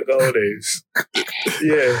considered that younger hoe days.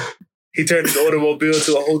 Yeah. He turned his automobile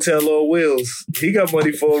to a hotel on wheels. He got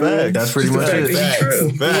money for a room. That's pretty much it.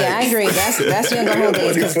 Yeah, I agree. That's younger hoe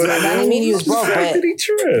days. I didn't mean he was broke, but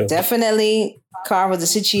definitely car was a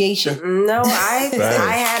situation. No, I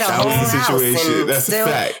had a whole house. And that's a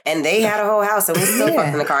fact. And they had a whole house, and we still fucked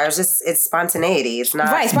in the car. It's spontaneity. It's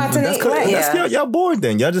not right. Spontaneity. That's y'all bored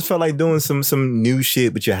then. Y'all just felt like doing some new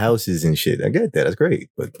shit with your houses and shit. I get that. That's great.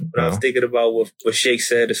 But I was thinking about what Shake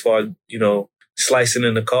said as far as slicing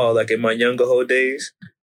in the car, like in my younger hoe days.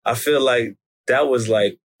 I feel like that was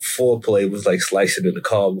like foreplay was like slicing in the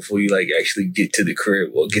car before you like actually get to the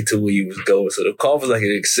crib or get to where you was going. So the car was like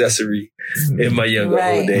an accessory in my younger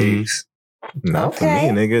hoe days. Not for me,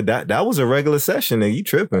 nigga. That was a regular session, nigga. You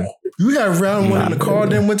tripping. You had round one in the car,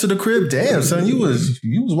 then went to the crib. Damn, son, you was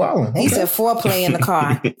wilding. He said foreplay in the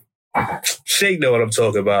car. Shake know what I'm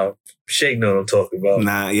talking about.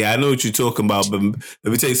 Nah, yeah, I know what you're talking about, but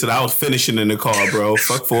let me tell you something. I was finishing in the car, bro.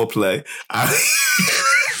 Fuck foreplay. I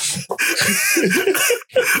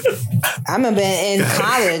remember in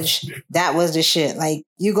college, that was the shit. Like,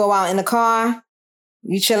 you go out in the car,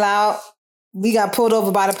 you chill out. We got pulled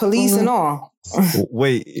over by the police and all.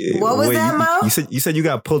 Wait, what was that, Mo? You said you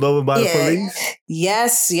got pulled over by the police?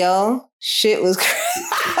 Yes, yo. Shit was crazy.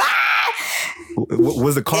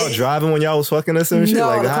 Was the car driving when y'all was fucking us and shit? No,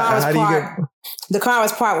 like, the car was parked. The car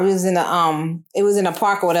was parked. It was in a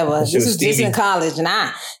park or whatever. This was in college, and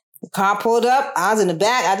the car pulled up. I was in the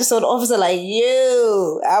back. I just saw the officer like,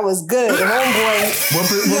 "You." I was good. The homeboy. What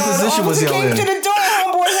position was he in? Came to the door.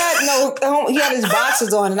 Homeboy had he had his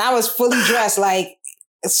boxers on, and I was fully dressed like.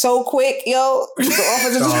 So quick, yo. The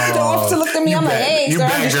officer looked at me. I'm like, hey, sir,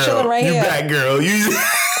 I'm just chilling right here. You back, girl. You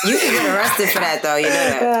can get arrested for that, though. You know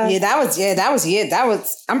that. That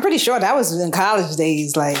was. I'm pretty sure that was in college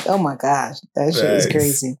days. Like, oh my gosh, that shit was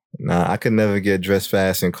crazy. Nah, I could never get dressed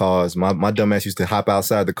fast in cars. My dumb ass used to hop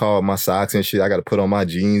outside the car with my socks and shit. I got to put on my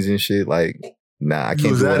jeans and shit. Like, nah, I can't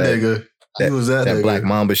do that. Nigga. That Black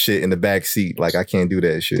Mamba shit in the back seat. Like, I can't do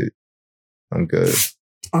that shit. I'm good.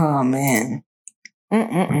 Oh man.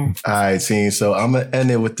 All right, team. So I'm going to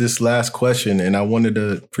end it with this last question. And I wanted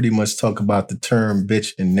to pretty much talk about the term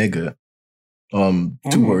bitch and nigga.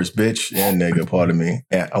 Two words, bitch and nigga, pardon me.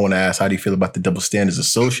 And I want to ask, how do you feel about the double standards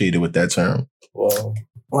associated with that term? Well,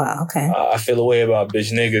 wow, okay. I feel a way about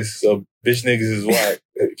bitch niggas. So bitch niggas is whack.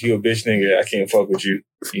 If you a bitch nigga, I can't fuck with you,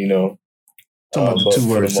 Talking about the two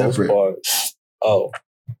words separate. I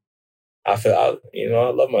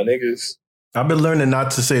love my niggas. I've been learning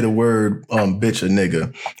not to say the word bitch or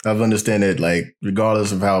nigga. I've understand that, like,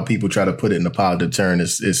 regardless of how people try to put it in a positive turn,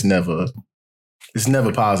 it's never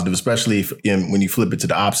positive, especially when you flip it to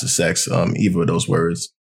the opposite sex, either of those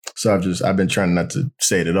words. So I've been trying not to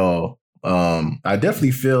say it at all. I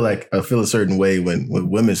definitely feel a certain way when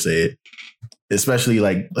women say it, especially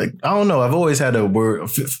like I don't know. I've always had a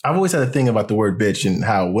thing about the word bitch and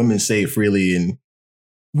how women say it freely and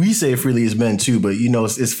we say it freely as men too, but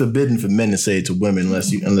it's forbidden for men to say it to women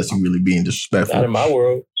unless you really being disrespectful. Not in my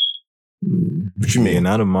world. What you mean?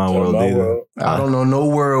 Not in my world either. I don't know no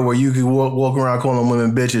world where you can walk around calling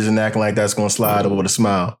women bitches and acting like that's gonna slide over with a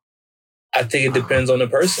smile. I think it depends on the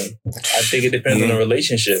person. I think it depends on the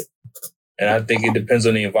relationship, and I think it depends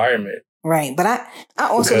on the environment. Right, but I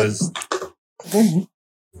also.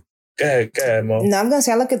 Go ahead, Mo. No, I'm going to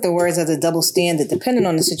say I look at the words as a double standard, depending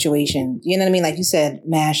on the situation. You know what I mean? Like you said,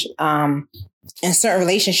 Mash, in certain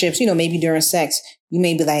relationships, maybe during sex, you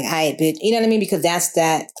may be like, all right, bitch. You know what I mean? Because that's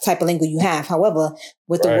that type of lingo you have. However,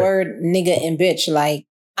 with the word nigga and bitch, like,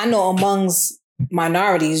 I know amongst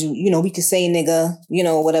minorities, we could say nigga,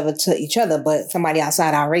 whatever to each other, but somebody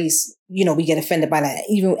outside our race, we get offended by that.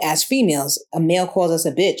 Even as females, a male calls us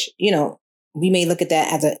a bitch, we may look at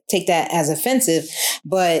that take that as offensive,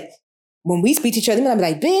 but when we speak to each other, we might be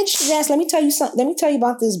like, bitch, yes, let me tell you something. Let me tell you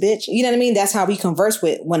about this, bitch. You know what I mean? That's how we converse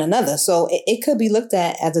with one another. So it could be looked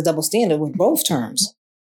at as a double standard with both terms.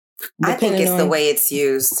 I think it's the way it's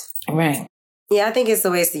used. Right. Yeah, I think it's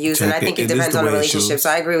the way it's used. And I think it depends on the relationship.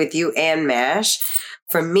 So I agree with you and Mash.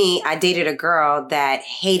 For me, I dated a girl that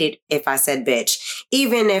hated if I said bitch.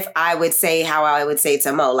 Even if I would say how I would say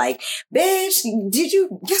to Mo, like, bitch, did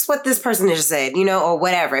you guess what this person just said? Or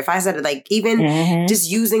whatever. If I said it, like, even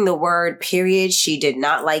just using the word period, she did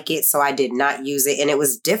not like it. So I did not use it. And it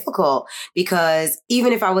was difficult because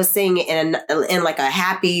even if I was saying it in like a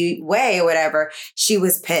happy way or whatever, she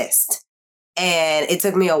was pissed. And it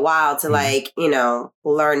took me a while to like, you know,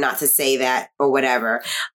 learn not to say that or whatever.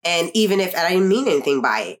 And even if I didn't mean anything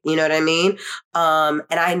by it, you know what I mean? And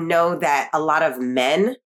I know that a lot of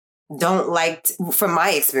men don't like, from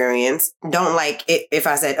my experience, don't like it if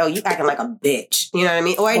I said, oh, you acting like a bitch. You know what I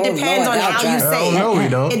mean? Or it depends on how you say it. No, we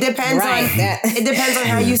don't. It depends it depends on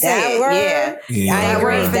how you say it. That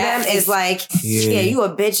word for them is like, you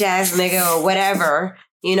a bitch ass nigga or whatever.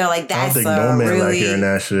 You know, like that's I don't think no man like hearing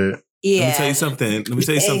that shit. Yeah. Let me tell you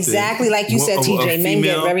something. Exactly like you said, TJ. Men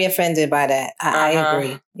get very offended by that. I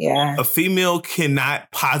agree. Yeah. A female cannot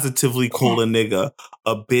positively call a nigga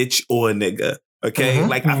a bitch or a nigga. Okay?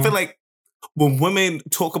 Like, I feel like when women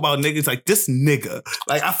talk about niggas, like, this nigga,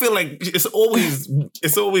 like, I feel like it's always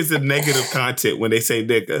a negative content when they say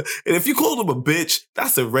nigga. And if you call them a bitch,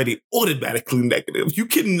 that's already automatically negative. You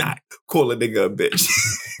cannot call a nigga a bitch.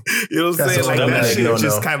 You know what I'm saying? Like, that shit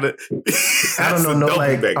just kind of... I don't know.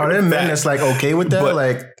 Like, are there men that's, like, okay with that?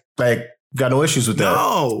 But, like, got no issues with that?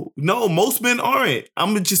 No, most men aren't.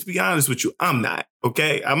 I'm going to just be honest with you. I'm not,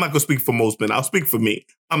 okay? I'm not going to speak for most men. I'll speak for me.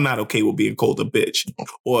 I'm not okay with being called a bitch.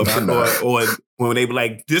 Or when they be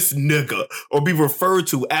like, this nigga, or be referred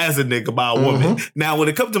to as a nigga by a woman. Now, when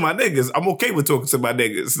it comes to my niggas, I'm okay with talking to my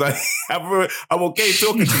niggas. Like, I'm okay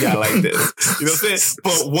talking to y'all like this. You know what I'm saying?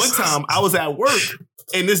 But one time, I was at work,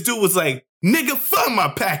 and this dude was like, nigga, fuck my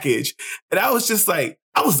package. And I was just like,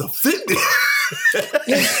 I was offended.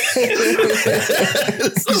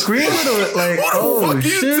 Screaming or like, oh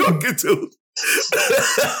shit! You talking to?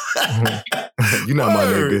 You're not my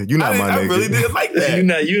nigga. You're not my nigga. I really didn't like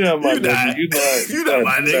that. You're not my nigga. You're not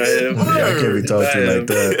my nigga. I can't be talking to you like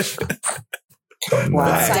that.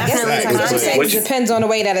 Wow. So I guess it depends on the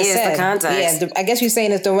way that it's said. The context. Yeah, I guess you're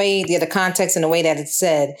saying it's the way, the context and the way that it's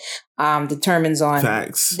said determines on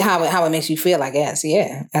how it makes you feel. I guess.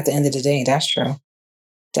 Yeah. At the end of the day, that's true.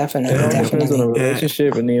 Definitely. It depends on the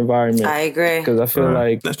relationship and the environment. I agree. Because I feel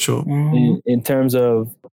like that's true. In terms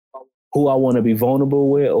of who I want to be vulnerable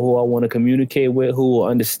with or who I want to communicate with, who will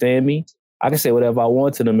understand me, I can say whatever I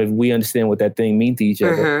want to them if we understand what that thing means to each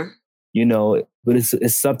other. You know, but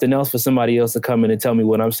it's something else for somebody else to come in and tell me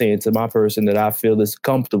what I'm saying to my person that I feel is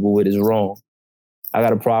comfortable with is wrong. I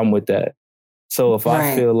got a problem with that. So if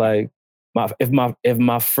I feel like if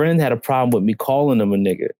my friend had a problem with me calling them a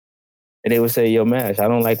nigga, and they would say, yo, Mash, I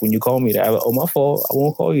don't like when you call me that. Oh, my fault. I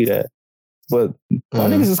won't call you that. But my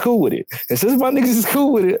niggas is cool with it. And since my niggas is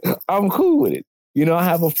cool with it, I'm cool with it. You know, I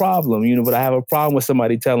have a problem, but I have a problem with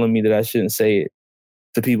somebody telling me that I shouldn't say it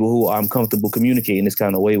to people who I'm comfortable communicating this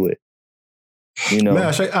kind of way with. You know?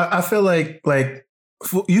 Mash, I feel like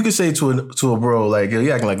you could say to a bro, like, yo,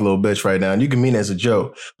 you acting like a little bitch right now. And you can mean it as a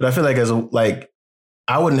joke. But I feel like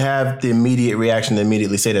I wouldn't have the immediate reaction to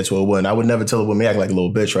immediately say that to a woman. I would never tell a woman, you act like a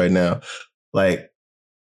little bitch right now. Like,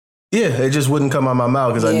 yeah, it just wouldn't come out my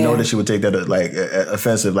mouth because I know that she would take that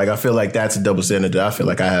offensive. Like, I feel like that's a double standard that I feel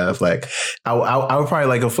like I have. Like, I would probably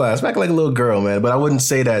like a flash, act like a little girl, man. But I wouldn't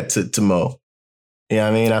say that to Mo. You know what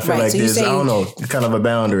I mean? I feel like there's, I don't know, kind of a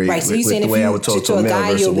boundary with the way I would talk to a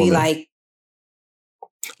man versus a woman. You'll be like,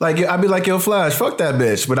 I'd be like, yo, Flash, fuck that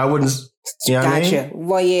bitch. But I wouldn't, you know what I mean?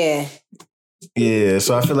 Well, yeah. Yeah,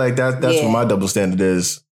 so I feel like that's what my double standard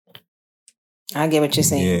is. I get what you're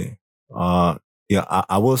saying. Yeah.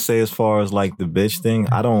 I will say as far as like the bitch thing,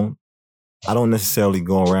 I don't necessarily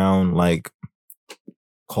go around like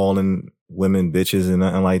calling women bitches and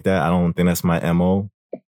nothing like that. I don't think that's my MO.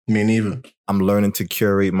 Me neither. I'm learning to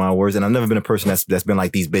curate my words, and I've never been a person that's been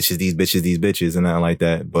like these bitches and nothing like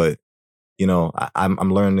that. But you know,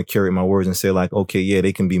 I'm learning to curate my words and say like, okay, yeah,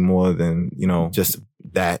 they can be more than, just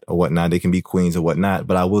that or whatnot. They can be queens or whatnot.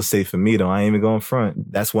 But I will say for me though, I ain't even going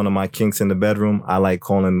front. That's one of my kinks in the bedroom. I like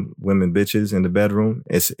calling women bitches in the bedroom.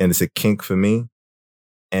 It's a kink for me.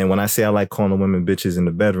 And when I say I like calling women bitches in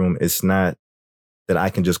the bedroom, it's not that I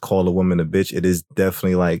can just call a woman a bitch. It is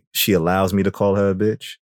definitely like she allows me to call her a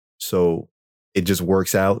bitch. So it just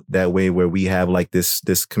works out that way where we have like this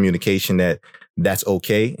communication that's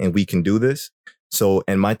okay and we can do this. So,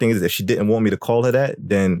 and my thing is, if she didn't want me to call her that,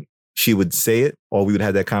 then she would say it or we would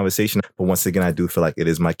have that conversation. But once again, I do feel like it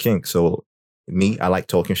is my kink. So me, I like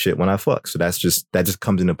talking shit when I fuck. So that just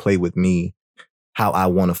comes into play with me, how I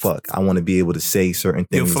want to fuck. I want to be able to say certain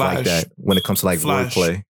things like that when it comes to like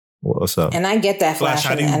wordplay. What's up? And I get that, Flash.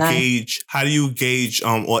 How do you gauge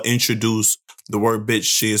or introduce the word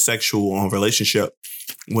bitch to your sexual relationship?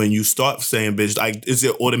 When you start saying bitch, like, is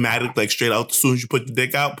it automatic, like straight out as soon as you put the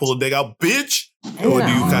dick out, pull the dick out, bitch? Or do you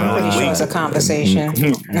kind of like wait? It's a conversation. I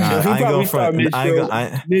ain't gonna front. I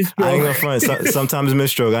ain't gonna front. Sometimes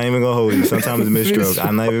misstroke. I ain't even gonna hold you. Sometimes misstroke.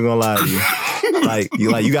 I'm not even gonna lie to you.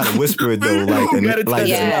 you gotta whisper it though. Like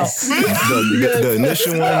yes. the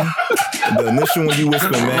initial one. The initial one you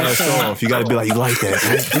whisper mad soft. You gotta be like, you like that,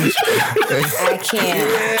 I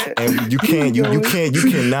can't. And you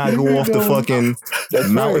cannot go off the fucking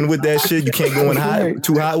mountain with that shit. You can't go in hot,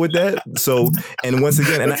 too hot with that. So, and once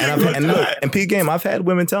again, and P game, I've had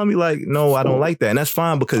women tell me like, no, I don't like that, and that's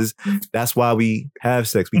fine because that's why we have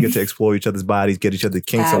sex. We get to explore each other's bodies, get each other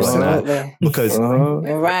kinks and whatnot. Because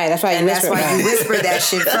right, that's why you whisper that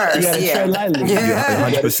shit first. Yeah,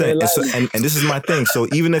 100%. And this is my thing. So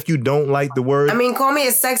even if you don't like the word, I mean, call me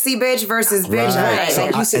a sexy bitch versus bitch. Right. So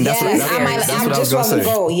like you said, I'm just want to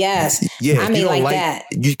go. Yes, yeah. I mean, like that.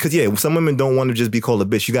 Because some women don't want to just be called a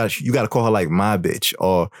bitch. You got to call her like my bitch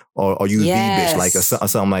or you the bitch, like or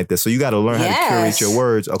something like this. So you got to learn how to curate your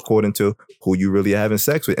words according to who you really having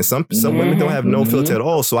sex with. And some women don't have no filter at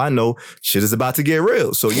all. So I know shit is about to get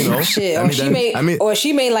real. So shit. Or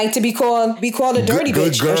she may like to be called a dirty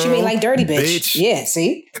bitch. Girl, or she may like dirty bitch. Yeah.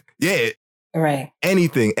 See. Yeah. Right.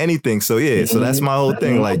 Anything. So yeah. So that's my whole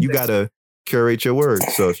thing. Like you gotta curate your words.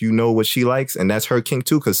 So if you know what she likes, and that's her kink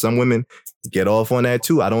too, because some women get off on that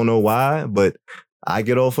too. I don't know why, but I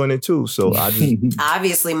get off on it too. So I just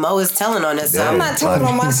obviously Mo is telling on herself. I'm not telling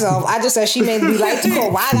on myself. I just said she made me like to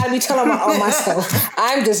call. Why I gotta be telling on myself?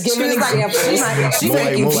 I'm just giving examples. She's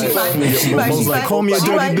like, call me a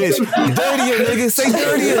dirty bitch. Dirtier, nigga. Say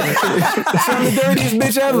dirtier. I'm the dirtiest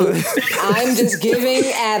bitch ever. I'm just giving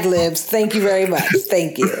ad libs. Thank you very much.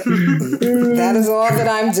 Thank you. That is all that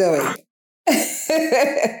I'm doing.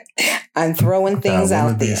 I'm throwing things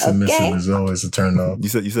out there. Submissive is always a turn on. You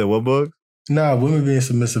said what, Bug? Nah, women being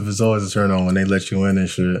submissive is always a turn on when they let you in and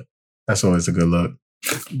shit. That's always a good look.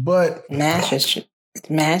 But Mash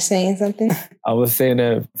saying something? I was saying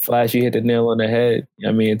that Flash, you hit the nail on the head.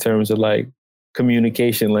 I mean, in terms of like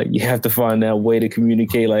communication, like you have to find that way to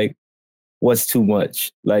communicate like what's too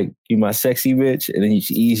much. Like you my sexy bitch, and then you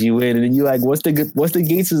ease you in, and then you like once the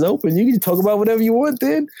gates is open, you can talk about whatever you want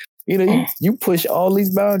then. You know, you push all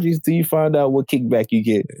these boundaries till you find out what kickback you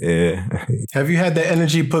get. Yeah. Have you had that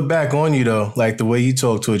energy put back on you though? Like the way you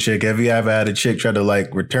talk to a chick. Have you ever had a chick try to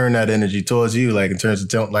like return that energy towards you? Like in terms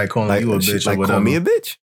of like calling you a bitch or whatever? Call me a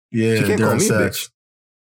bitch? Yeah, she can't call me sex. a bitch.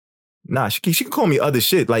 Nah, she can call me other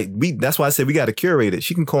shit. Like that's why I said we got to curate it.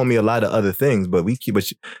 She can call me a lot of other things, but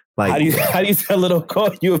like how do you tell her to call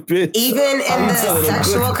you a bitch? Even in the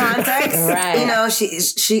sexual context, right? You know,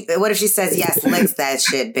 she. What if she says yes, licks that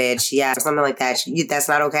shit, bitch? Yeah, or something like that. That's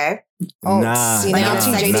not okay. Oh, now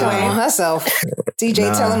TJ telling on herself.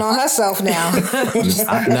 TJ telling on herself now.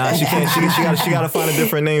 Nah, she can't. She got to find a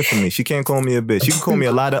different name for me. She can't call me a bitch. She can call me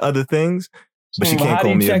a lot of other things. But she can't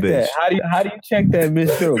call me a bitch. How do you check that, Miss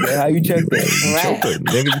Stroke? How you check that? Choke her.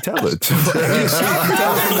 Nigga, you tell her.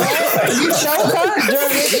 You choke her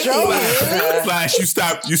during this stroke. Flash, you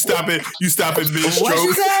stop it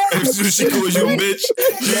mid-stroke. As soon as she calls you a bitch.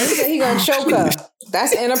 He said he gonna choke her.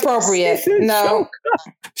 That's inappropriate. No.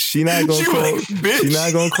 She not gonna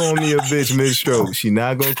call me a bitch mid-stroke. She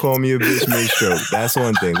not gonna call me a bitch mid-stroke. That's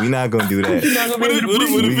one thing. We not gonna do that.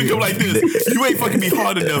 What if we go like this? You ain't fucking me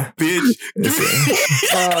hard enough, bitch.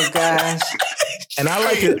 Oh gosh. And I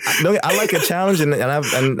like it. I like a challenge, and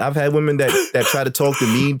I've had women that try to talk to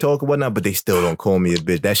me, talk or whatnot, but they still don't call me a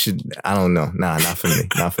bitch. That should, I don't know. Nah, not for me.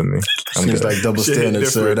 Not for me. Seems like double standard,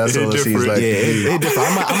 sir. That's all it seems like. Yeah, it's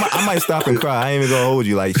different. I might stop and cry. I ain't even gonna hold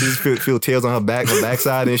you. Like she just feel tears on her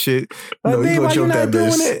backside and shit. Like, no, you gonna choke that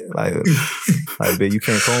bitch. It? Like, babe, you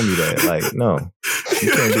can't call me that. Like, no,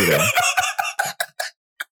 you can't do that.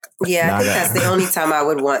 Yeah, I think that's the only time I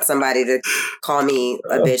would want somebody to call me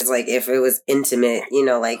a bitch. Like if it was intimate, you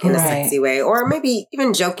know, like in a sexy way, or maybe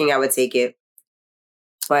even joking, I would take it.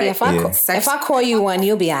 But if I call you one,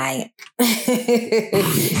 you'll be all right.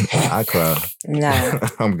 I cry. No,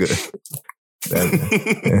 I'm good. I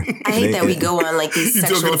hate that we go on like these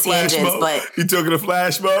sexual tangents, but you talking to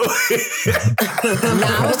Flash mode?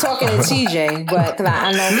 I was talking to TJ, but cause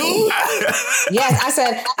I know me. Yes,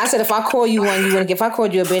 I said if I call you one, you wouldn't. If I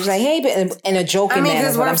called you a bitch, like hey, in a joking manner.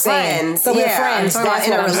 That's what I'm saying. So we're friends. That's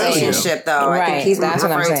in a relationship, though. Right. I think he's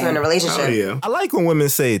referring to in a relationship. Oh, yeah. I like when women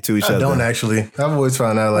say it to each other. I don't actually. I've always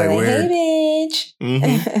found that like weird. Hey, bitch.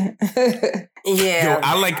 Mm-hmm. Yeah. Yo,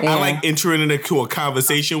 I like entering into a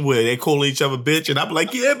conversation where they call each other bitch, and I'm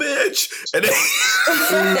like, yeah, bitch. And then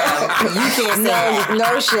you can't say that.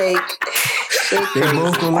 No shake. They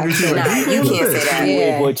both gonna look at you like, you can't say that.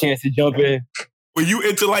 Wait for a chance to jump in. When you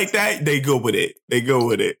enter like that, they go with it.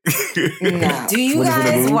 No. Do you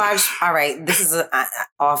guys watch? All right, this is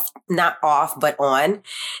not off, but on.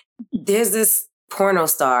 There's this porno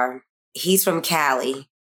star. He's from Cali,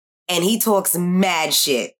 and he talks mad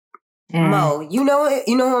shit. Mo, you know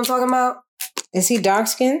who I'm talking about? Is he dark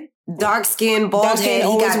skinned? Dark skin, bald head.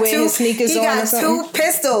 He got two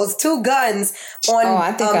pistols, 2 guns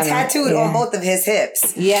on tattooed on both of his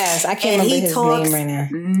hips. Yes, I can't remember his name right now.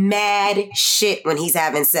 Mad shit when he's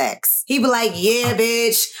having sex. He be like, "Yeah,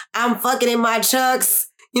 bitch, I'm fucking in my chucks."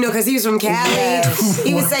 You know, because he was from Cali. Yes.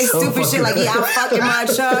 He would say stupid shit like, "Yeah, I'm fucking my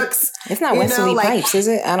chucks." It's not Wesley Pipes, is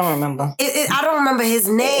it? I don't remember. I don't remember his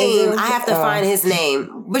name. I have to find his name.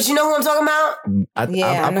 But you know who I'm talking about? I've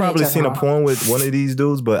probably seen a porn with one of these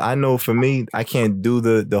dudes, but I know for me, I can't do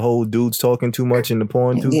the whole dudes talking too much in the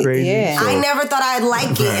porn too crazy. Yeah. So. I never thought I'd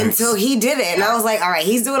like it until he did it. And I was like, all right,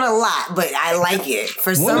 he's doing a lot, but I like it.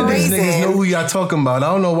 For some reason. One of these niggas know who y'all talking about.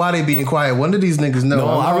 I don't know why they being quiet. One of these niggas know.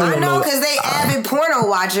 No, I know because they avid porno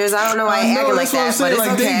watchers. I don't know why they acting like that, but it's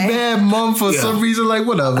like okay. They bad mom for some reason, like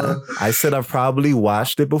whatever. I said I've probably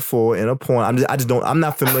watched it before in a porn. I'm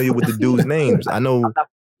not familiar with the dudes' names. I know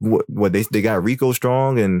what they got Rico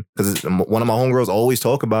Strong, and because one of my homegirls always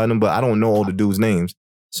talk about him, but I don't know all the dudes' names,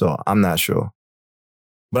 so I'm not sure.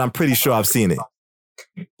 But I'm pretty sure I've seen it.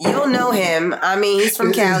 You'll know him. I mean, he's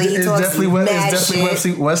from Cali. He talks mad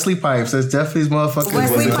shit. Wesley Pipes. That's definitely his motherfucking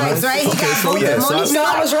Wesley Pipes, right? He got both. I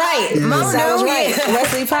was right. I was right.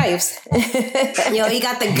 Wesley Pipes. Yo, he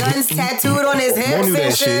got the guns tattooed on his hips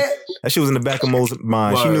and shit. That shit was in the back of Mo's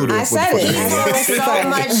mind. She knew this. I said it. He so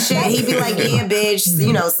much shit. He'd be like, "Yeah, bitch,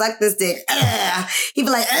 suck this dick." He'd be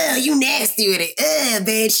like, "You nasty with it.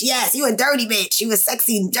 Bitch, yes, you a dirty bitch. You a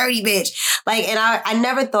sexy dirty bitch." Like, and I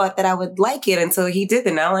never thought that I would like it until he did it.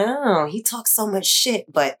 And I'm like, oh, he talks so much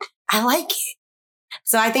shit, but I like it.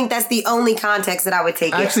 So I think that's the only context that I would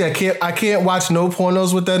take. Actually, I can't watch no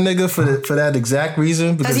pornos with that nigga for that exact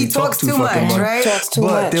reason, because he talks too much, right?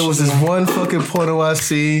 But there was this one fucking porno I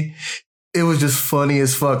see. It was just funny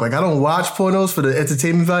as fuck. Like, I don't watch pornos for the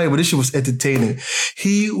entertainment value, but this shit was entertaining.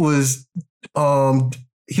 He was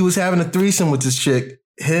having a threesome with this chick.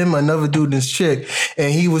 Him, another dude, and this chick,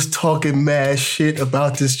 and he was talking mad shit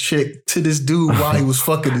about this chick to this dude while he was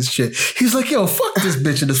fucking this chick. He's like, "Yo, fuck this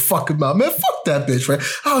bitch in his fucking mouth, man. Fuck that bitch," right?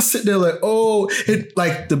 I was sitting there like, oh,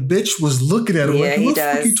 like the bitch was looking at him like, "Who the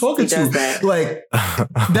fuck are you talking to?" That. Like,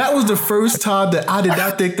 that was the first time that I did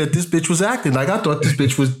not think that this bitch was acting. Like, I thought this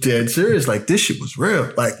bitch was dead serious. Like, this shit was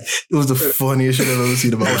real. Like, it was the funniest shit I've ever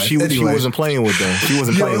seen in my life. She wasn't playing with them. She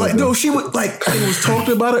wasn't playing with them. No, she was like, he was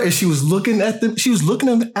talking about her, and she was looking at them. She was looking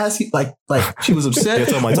at him as he like she was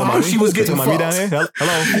upset. While she was getting fucked. Me down here?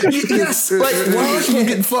 Hello. Yes, like while she was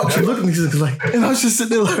getting fucked, she looked at me like, and I was just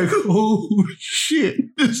sitting there like, oh shit.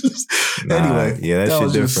 Anyway, yeah,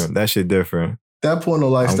 that shit different. That porno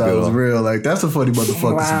lifestyle was real. Like, that's a funny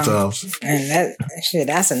motherfucker sometimes. And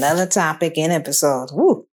that's another topic in episode.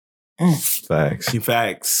 Woo.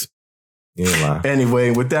 Facts. Yeah,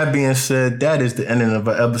 anyway, with that being said, that is the ending of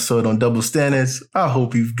our episode on Double Standards. I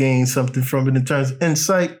hope you've gained something from it in terms of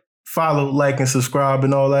insight. Follow, like, and subscribe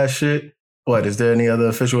and all that shit. What, is there any other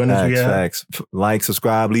official endings we have? Facts. Like,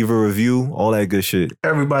 subscribe, leave a review, all that good shit.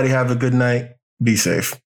 Everybody have a good night. Be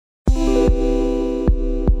safe.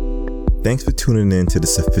 Thanks for tuning in to the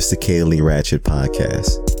Sophisticatedly Ratchet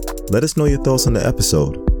podcast. Let us know your thoughts on the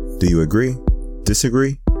episode. Do you agree?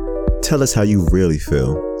 Disagree? Tell us how you really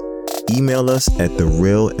feel. Email us at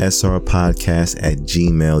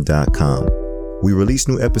therealsrpodcast@gmail.com. We release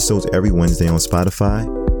new episodes every Wednesday on Spotify,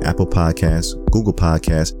 Apple Podcasts, Google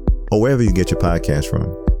Podcasts, or wherever you get your podcasts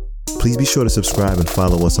from. Please be sure to subscribe and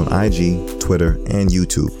follow us on IG, Twitter, and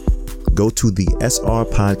YouTube. Go to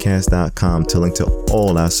thesrpodcast.com to link to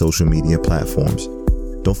all our social media platforms.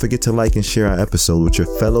 Don't forget to like and share our episode with your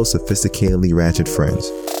fellow sophisticatedly ratchet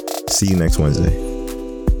friends. See you next Wednesday.